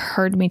all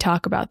heard me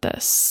talk about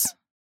this.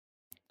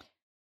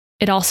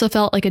 It also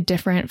felt like a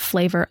different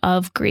flavor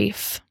of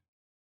grief.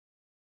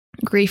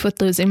 Grief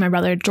with losing my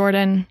brother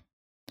Jordan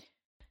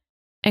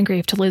and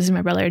grief to losing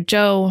my brother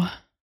Joe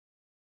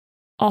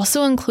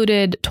also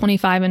included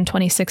 25 and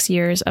 26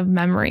 years of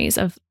memories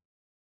of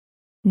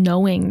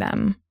knowing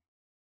them,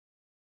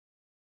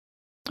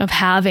 of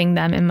having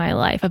them in my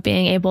life, of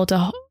being able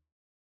to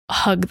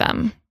hug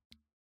them.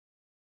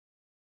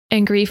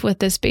 And grief with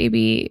this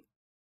baby,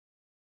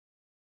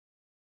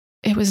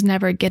 it was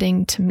never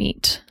getting to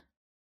meet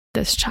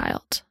this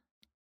child,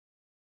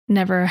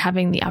 never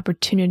having the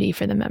opportunity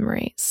for the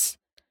memories,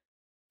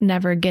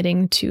 never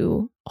getting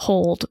to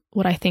hold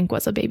what I think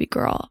was a baby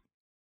girl.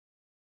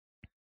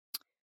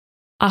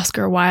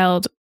 Oscar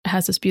Wilde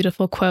has this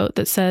beautiful quote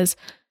that says,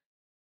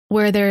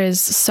 "Where there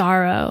is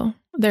sorrow,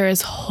 there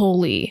is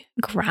holy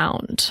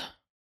ground."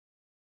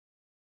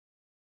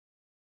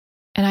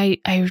 And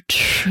I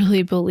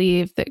truly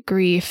believe that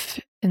grief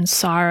and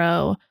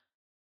sorrow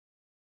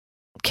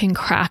can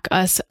crack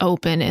us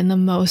open in the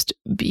most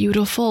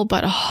beautiful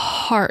but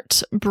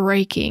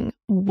heartbreaking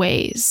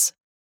ways.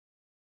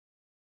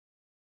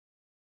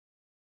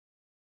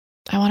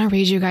 I want to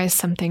read you guys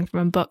something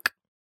from a book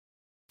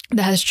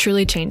that has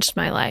truly changed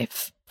my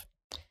life.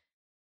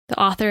 The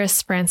author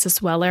is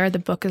Frances Weller. The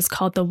book is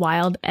called The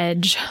Wild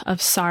Edge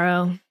of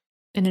Sorrow,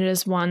 and it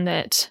is one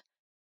that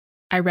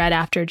I read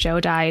after Joe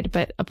died,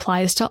 but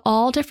applies to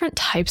all different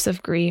types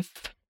of grief.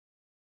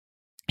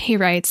 He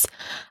writes,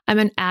 "I'm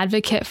an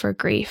advocate for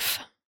grief.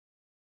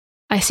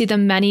 I see the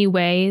many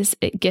ways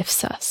it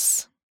gifts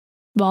us.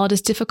 While it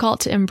is difficult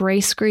to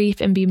embrace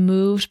grief and be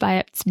moved by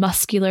its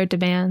muscular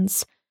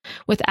demands,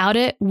 without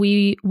it,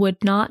 we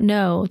would not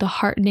know the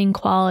heartening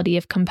quality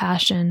of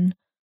compassion,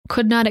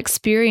 could not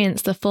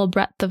experience the full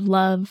breadth of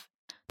love,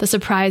 the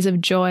surprise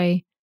of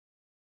joy.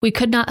 We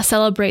could not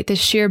celebrate the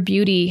sheer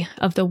beauty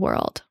of the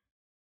world.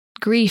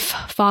 Grief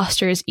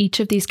fosters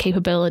each of these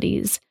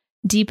capabilities,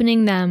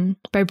 deepening them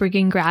by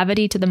bringing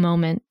gravity to the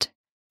moment.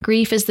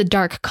 Grief is the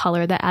dark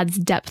color that adds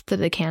depth to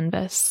the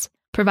canvas,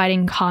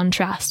 providing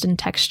contrast and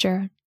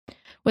texture.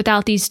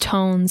 Without these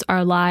tones,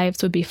 our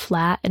lives would be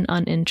flat and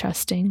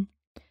uninteresting.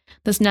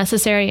 This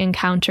necessary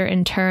encounter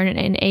in turn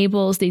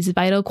enables these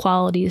vital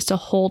qualities to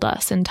hold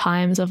us in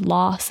times of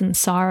loss and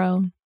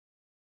sorrow.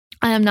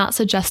 I am not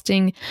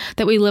suggesting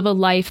that we live a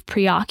life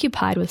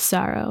preoccupied with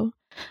sorrow.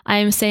 I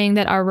am saying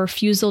that our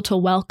refusal to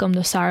welcome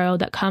the sorrow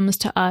that comes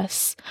to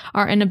us,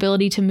 our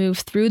inability to move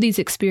through these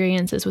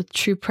experiences with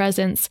true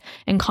presence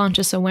and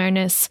conscious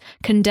awareness,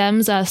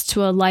 condemns us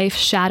to a life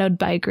shadowed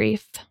by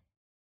grief.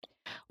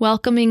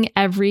 Welcoming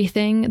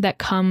everything that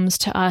comes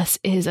to us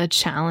is a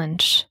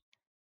challenge,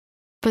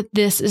 but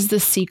this is the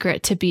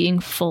secret to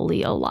being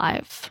fully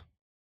alive.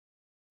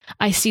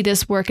 I see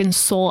this work in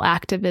soul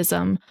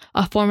activism,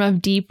 a form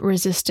of deep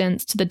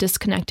resistance to the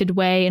disconnected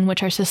way in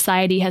which our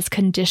society has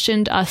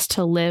conditioned us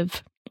to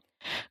live.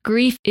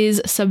 Grief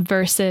is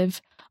subversive,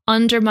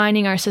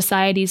 undermining our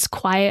society's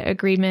quiet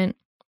agreement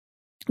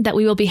that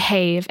we will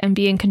behave and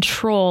be in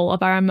control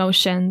of our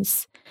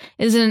emotions.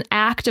 It is an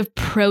act of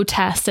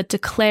protest that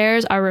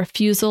declares our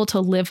refusal to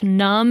live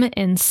numb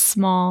and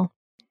small.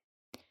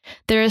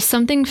 There is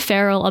something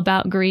feral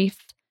about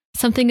grief,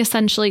 something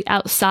essentially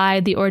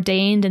outside the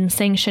ordained and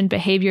sanctioned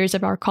behaviors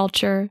of our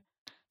culture.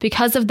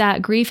 Because of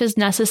that, grief is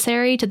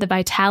necessary to the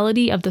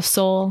vitality of the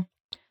soul.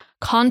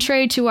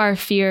 Contrary to our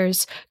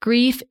fears,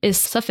 grief is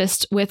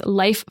suffused with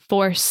life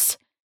force.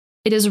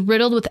 It is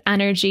riddled with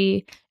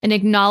energy, an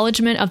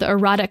acknowledgement of the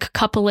erotic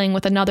coupling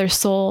with another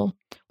soul,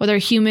 whether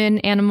human,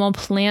 animal,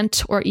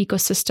 plant, or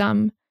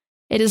ecosystem.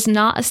 It is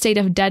not a state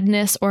of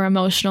deadness or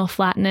emotional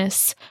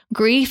flatness.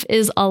 Grief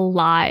is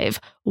alive,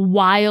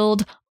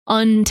 wild,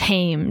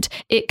 untamed.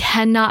 It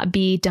cannot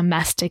be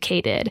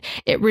domesticated.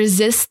 It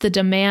resists the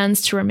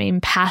demands to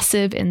remain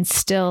passive and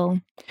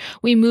still.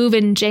 We move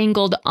in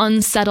jangled,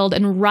 unsettled,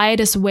 and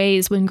riotous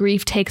ways when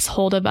grief takes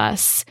hold of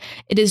us.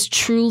 It is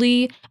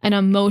truly an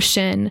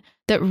emotion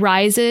that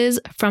rises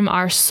from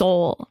our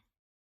soul.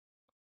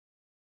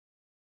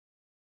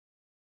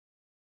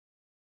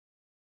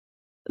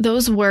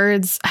 Those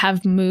words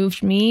have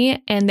moved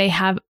me, and they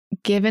have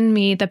given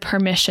me the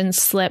permission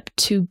slip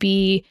to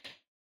be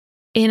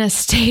in a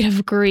state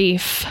of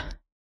grief,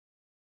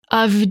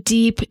 of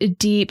deep,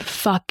 deep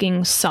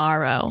fucking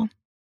sorrow.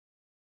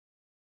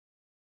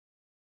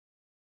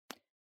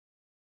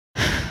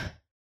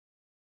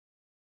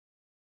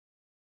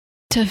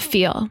 To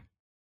feel,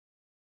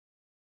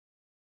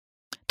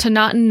 to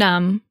not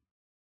numb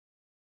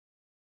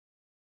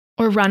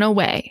or run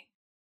away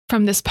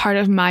from this part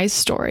of my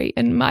story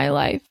in my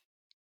life,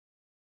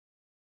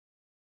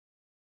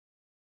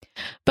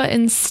 but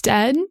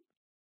instead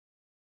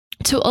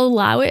to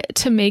allow it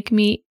to make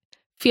me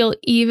feel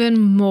even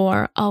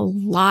more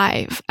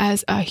alive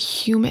as a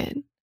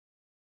human.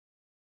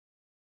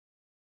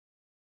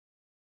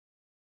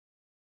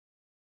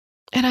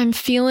 And I'm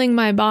feeling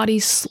my body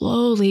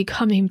slowly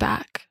coming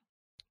back.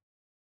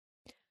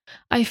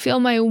 I feel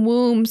my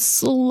womb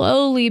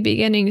slowly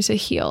beginning to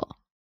heal.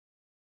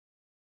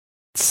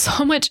 It's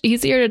so much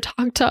easier to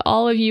talk to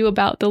all of you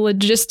about the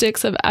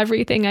logistics of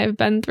everything I've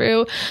been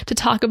through, to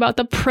talk about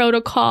the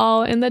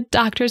protocol and the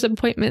doctor's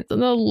appointments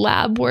and the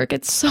lab work.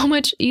 It's so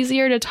much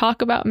easier to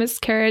talk about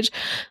miscarriage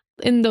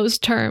in those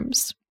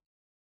terms.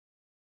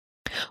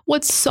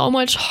 What's so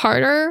much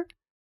harder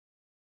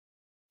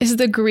is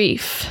the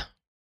grief.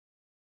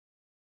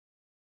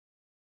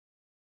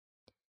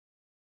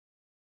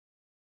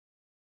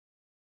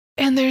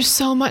 And there's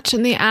so much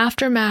in the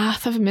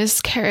aftermath of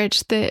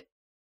miscarriage that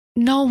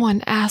no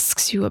one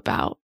asks you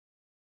about,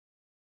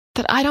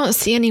 that I don't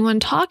see anyone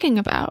talking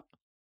about.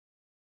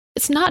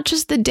 It's not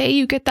just the day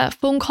you get that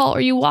phone call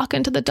or you walk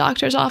into the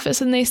doctor's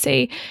office and they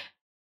say,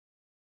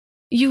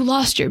 you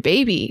lost your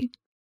baby.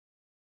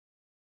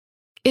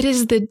 It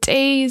is the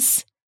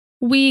days,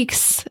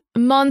 weeks,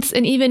 months,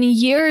 and even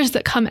years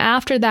that come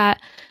after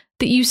that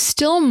that you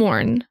still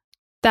mourn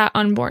that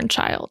unborn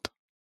child.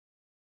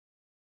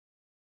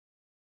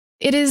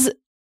 It is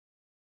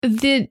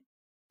the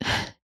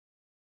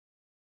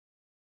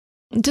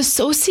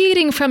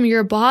dissociating from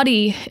your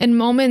body in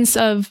moments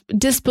of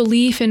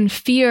disbelief and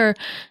fear,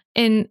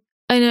 in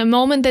a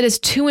moment that is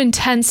too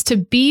intense to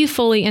be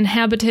fully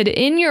inhabited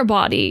in your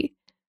body,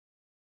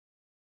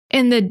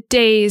 in the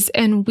days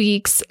and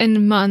weeks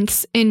and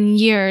months and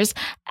years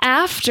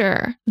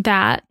after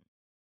that,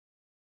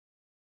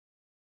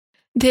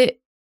 that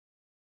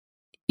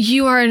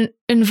you are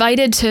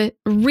invited to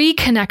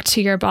reconnect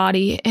to your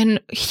body and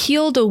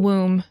heal the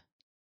womb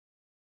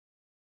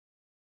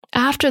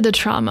after the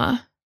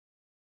trauma.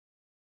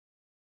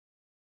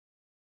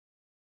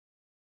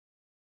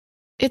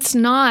 It's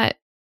not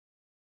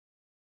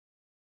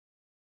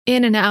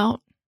in and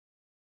out.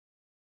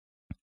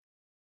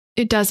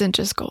 It doesn't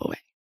just go away.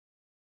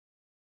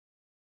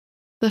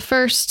 The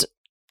first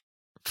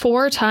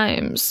 4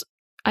 times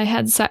I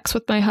had sex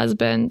with my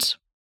husband,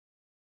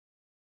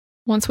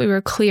 once we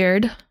were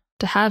cleared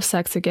to have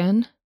sex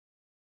again,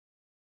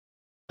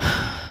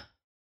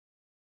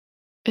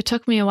 it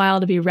took me a while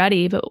to be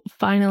ready, but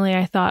finally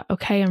I thought,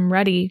 okay, I'm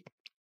ready.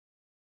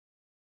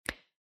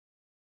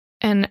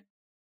 And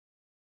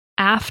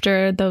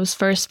after those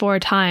first 4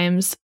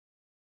 times,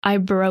 I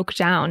broke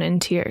down in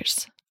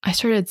tears. I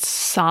started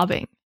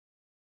sobbing.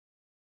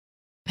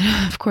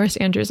 Of course,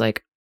 Andrew's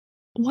like,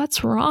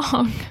 what's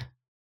wrong?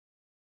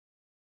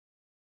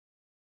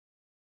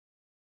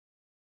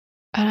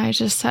 And I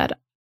just said,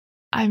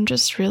 I'm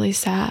just really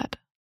sad.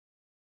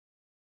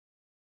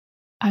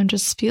 I'm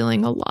just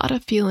feeling a lot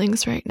of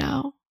feelings right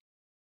now.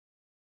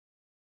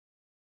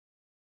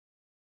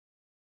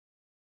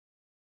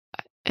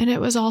 And it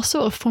was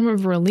also a form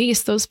of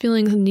release. Those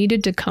feelings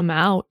needed to come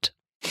out.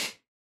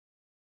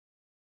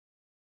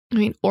 I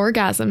mean,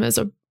 orgasm is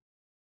a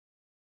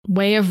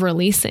way of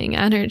releasing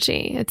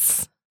energy.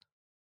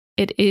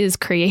 It is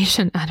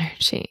creation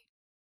energy.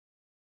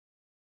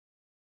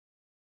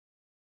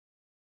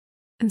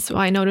 And so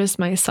I noticed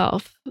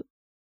myself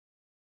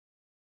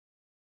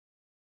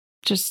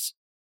just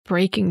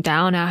breaking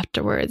down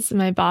afterwards.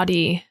 My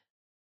body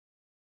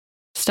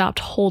stopped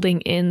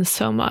holding in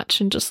so much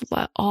and just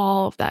let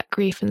all of that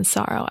grief and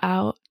sorrow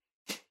out.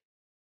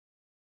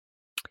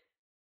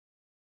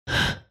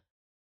 And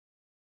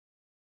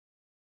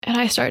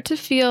I start to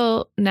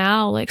feel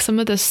now like some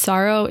of the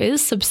sorrow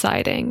is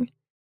subsiding.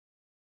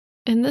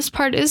 And this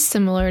part is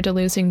similar to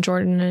losing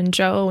Jordan and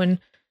Joe and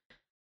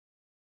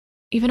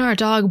even our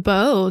dog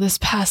Bo this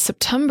past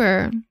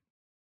September.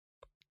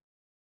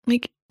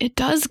 Like, it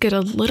does get a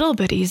little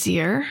bit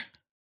easier,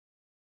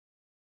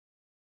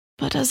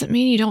 but doesn't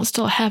mean you don't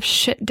still have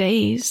shit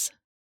days.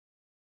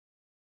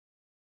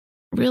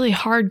 Really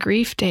hard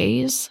grief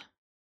days.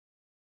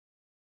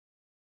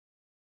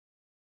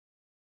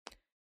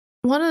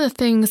 One of the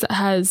things that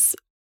has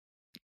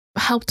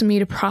helped me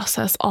to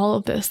process all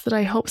of this that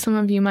I hope some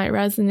of you might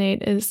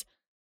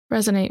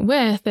resonate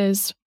with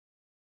is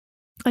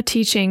a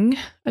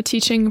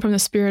teaching from the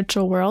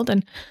spiritual world.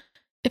 And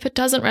if it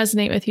doesn't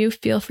resonate with you,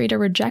 feel free to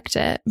reject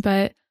it.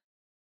 But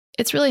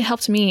it's really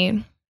helped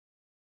me.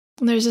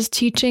 There's this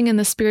teaching in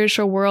the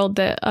spiritual world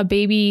that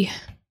a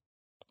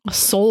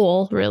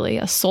soul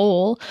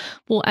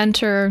will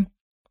enter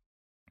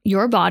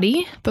your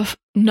body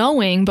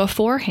knowing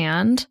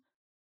beforehand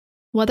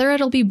whether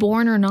it'll be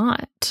born or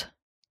not.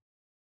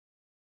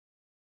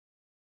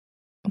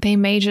 They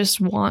may just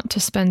want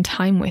to spend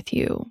time with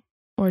you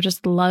or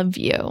just love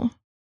you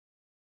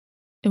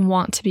and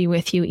want to be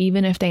with you,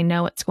 even if they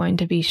know it's going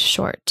to be a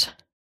short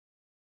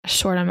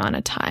amount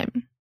of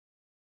time.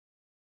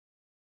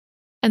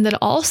 And that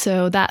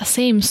also that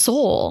same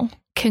soul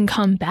can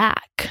come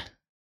back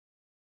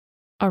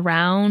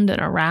around and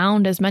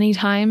around as many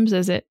times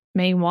as it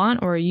may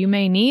want or you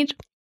may need,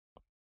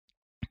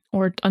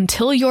 or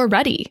until you're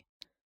ready.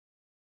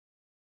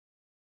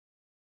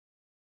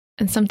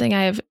 And something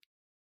I have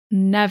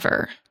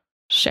never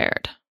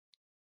shared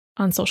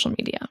on social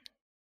media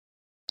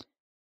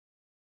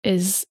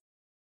is,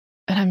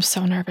 and I'm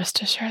so nervous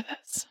to share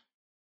this.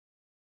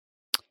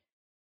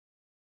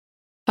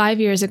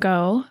 5 years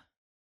ago,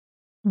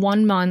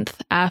 1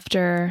 month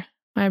after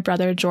my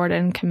brother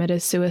Jordan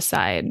committed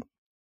suicide,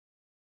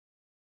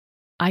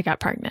 I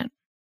got pregnant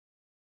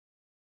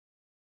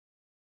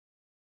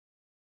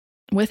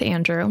with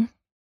Andrew,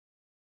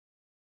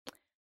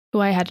 who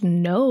I had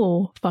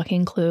no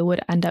fucking clue would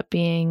end up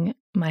being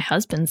my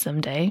husband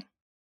someday.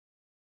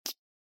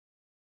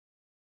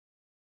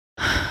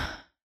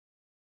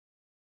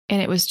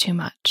 And it was too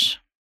much.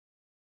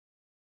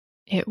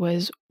 It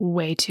was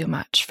way too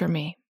much for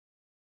me.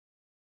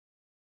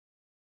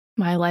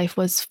 My life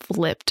was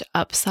flipped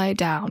upside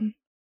down.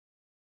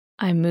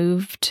 I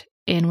moved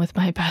in with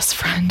my best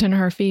friend and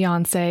her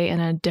fiance in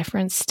a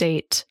different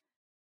state,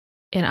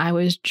 and I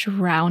was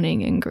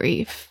drowning in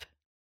grief.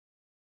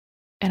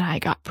 And I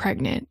got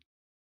pregnant.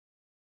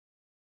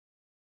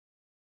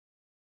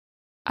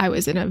 I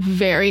was in a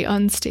very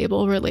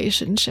unstable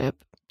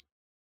relationship.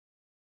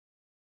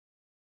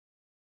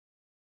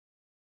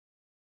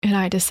 And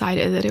I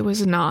decided that it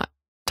was not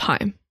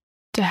time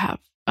to have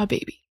a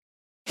baby.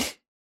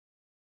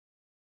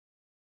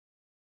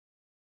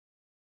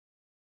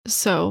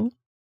 So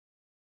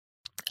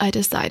I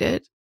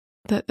decided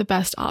that the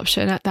best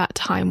option at that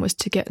time was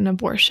to get an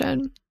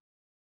abortion.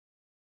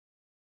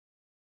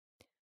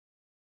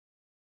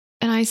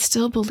 And I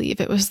still believe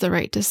it was the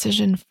right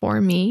decision for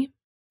me.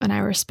 And I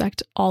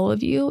respect all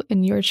of you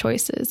and your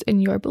choices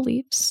and your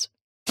beliefs.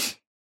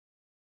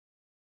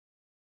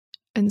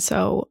 And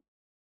so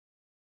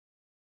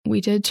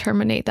we did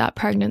terminate that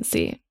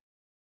pregnancy.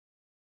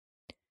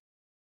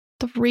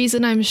 The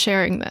reason I'm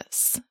sharing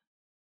this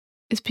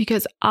is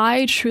because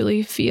I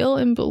truly feel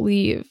and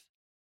believe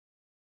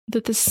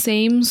that the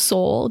same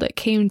soul that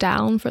came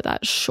down for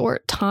that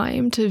short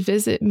time to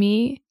visit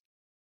me,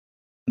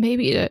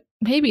 maybe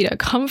to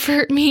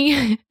comfort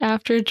me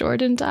after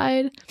Jordan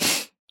died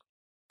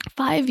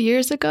 5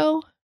 years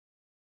ago,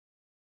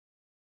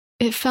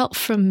 it felt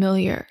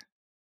familiar.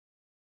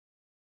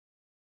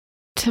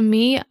 To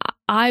me,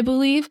 I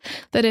believe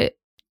that it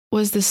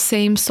was the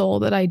same soul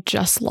that I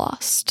just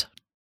lost.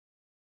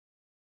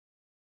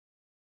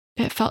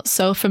 It felt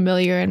so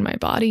familiar in my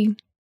body.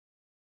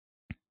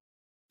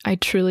 I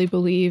truly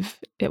believe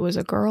it was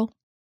a girl.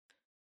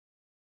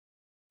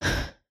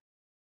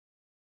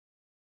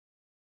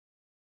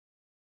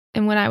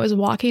 And when I was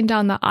walking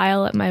down the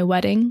aisle at my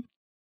wedding,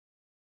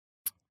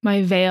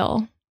 my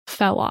veil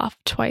fell off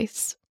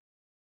twice.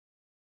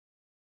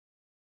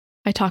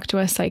 I talked to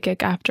a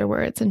psychic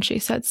afterwards and she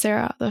said,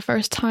 "Sarah, the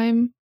first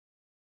time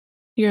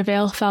your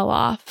veil fell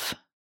off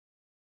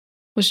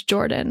was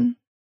Jordan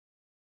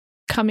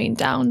coming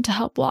down to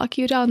help walk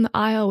you down the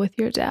aisle with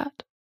your dad."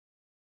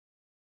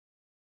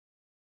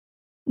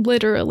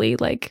 Literally,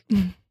 like,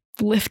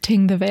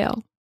 lifting the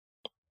veil.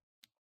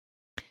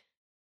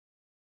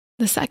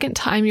 The second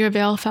time your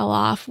veil fell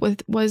off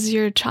was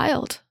your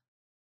child.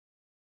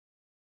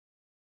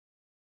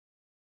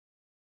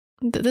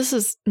 This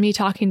is me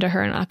talking to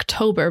her in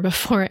October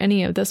before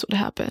any of this would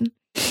happen.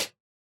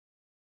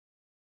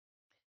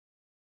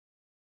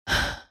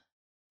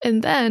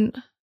 And then,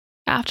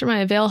 after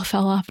my veil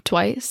fell off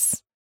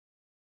twice,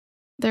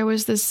 there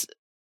was this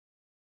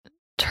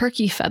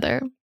turkey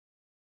feather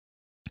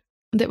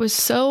that was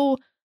so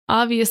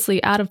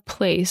obviously out of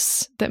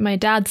place that my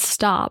dad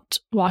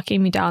stopped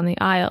walking me down the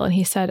aisle and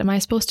he said, "Am I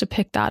supposed to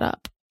pick that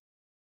up?"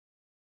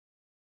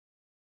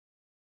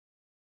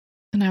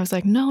 And I was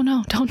like, no,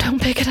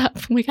 don't pick it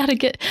up. We gotta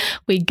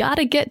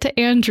get to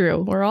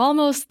Andrew. We're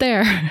almost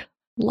there.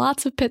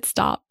 Lots of pit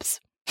stops.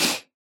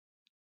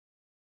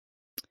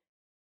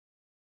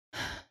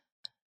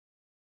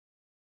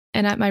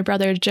 And at my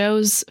brother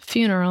Joe's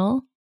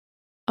funeral,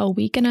 a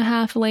week and a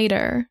half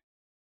later,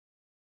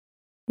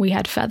 we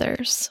had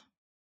feathers.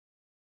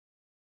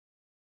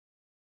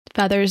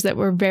 Feathers that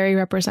were very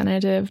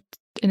representative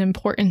and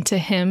important to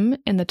him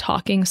in the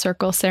talking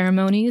circle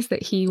ceremonies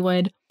that he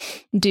would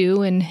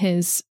do in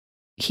his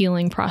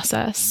healing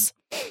process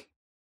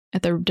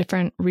at the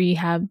different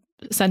rehab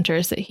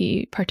centers that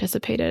he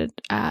participated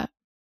at.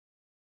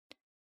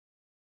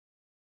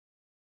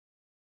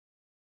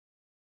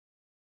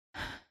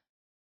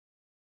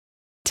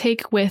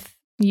 Take with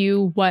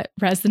you what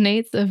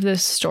resonates of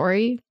this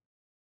story.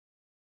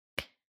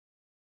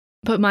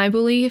 But my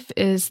belief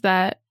is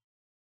that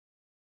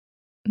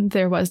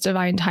there was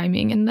divine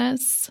timing in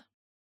this.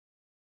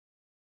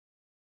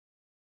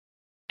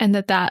 And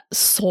that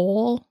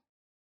soul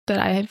that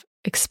I have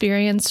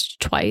experienced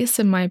twice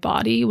in my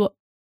body,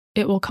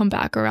 will come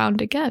back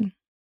around again.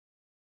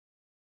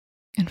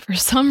 And for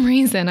some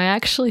reason, I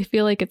actually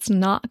feel like it's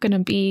not going to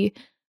be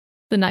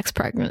the next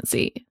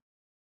pregnancy.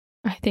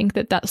 I think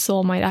that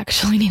soul might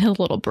actually need a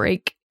little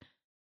break,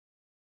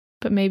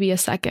 but maybe a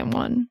second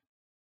one.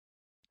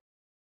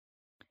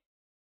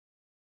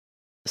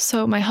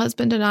 So my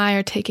husband and I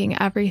are taking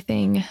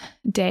everything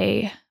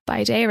day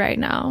by day right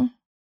now.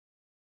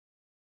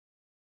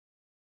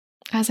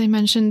 As I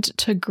mentioned,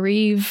 to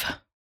grieve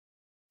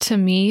to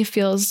me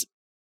feels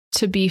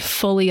to be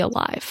fully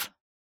alive.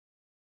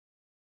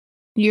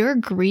 Your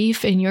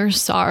grief and your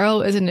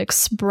sorrow is an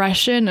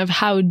expression of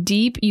how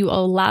deep you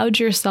allowed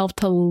yourself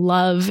to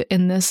love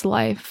in this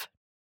life.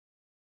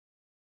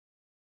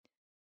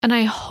 And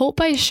I hope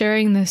by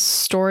sharing this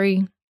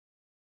story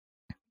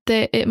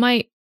that it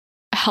might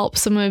help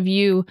some of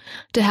you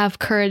to have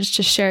courage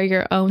to share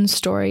your own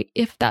story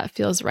if that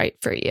feels right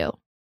for you.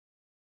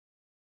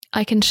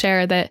 I can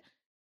share that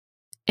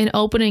in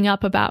opening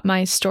up about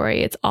my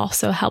story, it's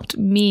also helped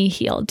me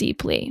heal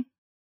deeply.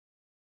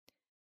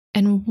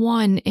 And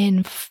 1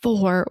 in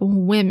 4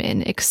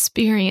 women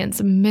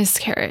experience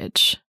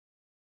miscarriage.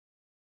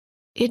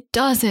 It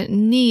doesn't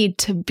need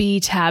to be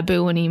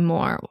taboo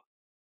anymore.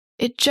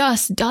 It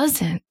just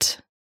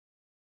doesn't.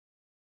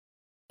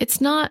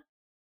 It's not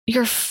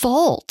your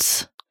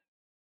fault.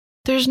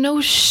 There's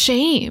no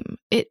shame.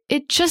 It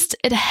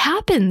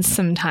happens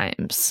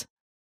sometimes.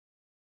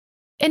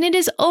 And it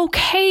is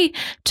okay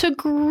to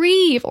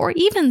grieve or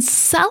even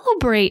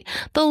celebrate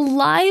the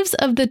lives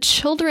of the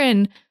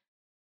children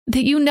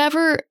that you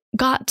never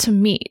got to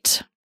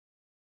meet.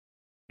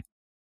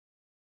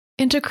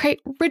 And to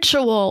create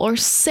ritual or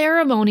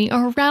ceremony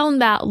around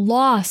that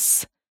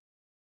loss.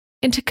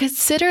 And to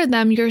consider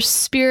them your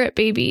spirit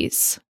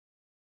babies.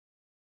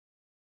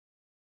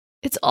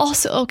 It's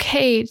also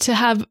okay to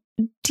have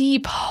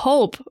deep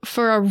hope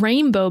for a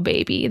rainbow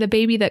baby, the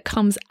baby that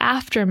comes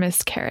after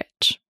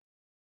miscarriage.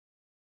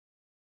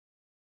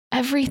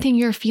 Everything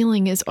you're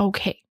feeling is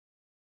okay.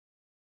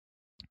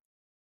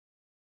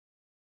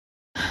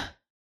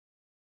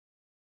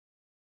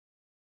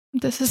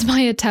 This is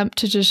my attempt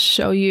to just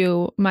show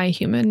you my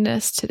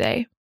humanness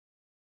today.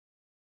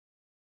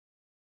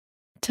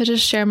 To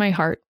just share my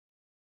heart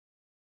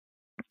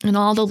and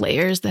all the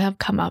layers that have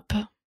come up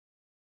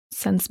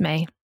since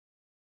May.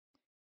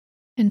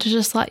 And to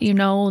just let you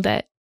know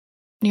that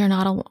you're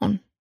not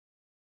alone.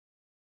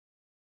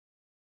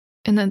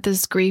 And that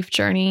this grief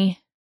journey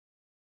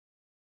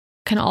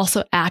can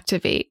also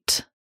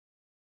activate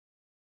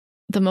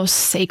the most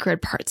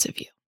sacred parts of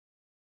you.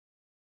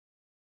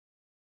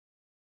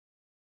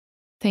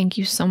 Thank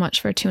you so much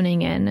for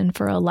tuning in and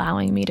for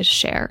allowing me to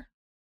share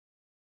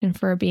and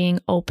for being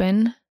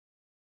open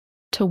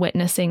to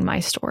witnessing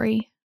my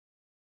story.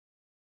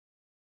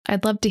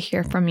 I'd love to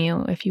hear from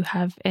you if you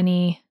have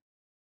any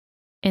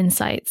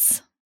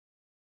insights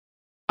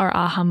or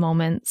aha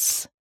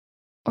moments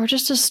or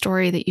just a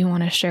story that you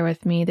want to share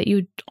with me that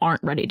you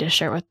aren't ready to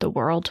share with the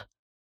world.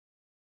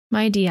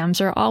 My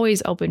DMs are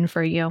always open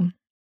for you.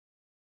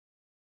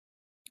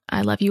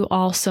 I love you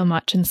all so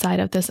much inside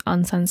of this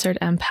Uncensored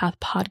Empath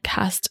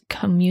podcast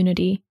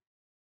community.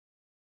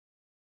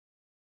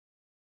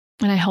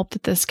 And I hope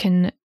that this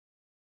can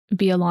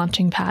be a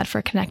launching pad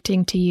for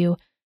connecting to you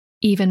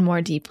even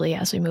more deeply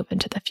as we move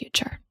into the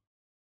future.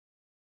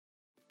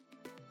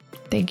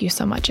 Thank you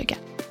so much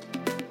again.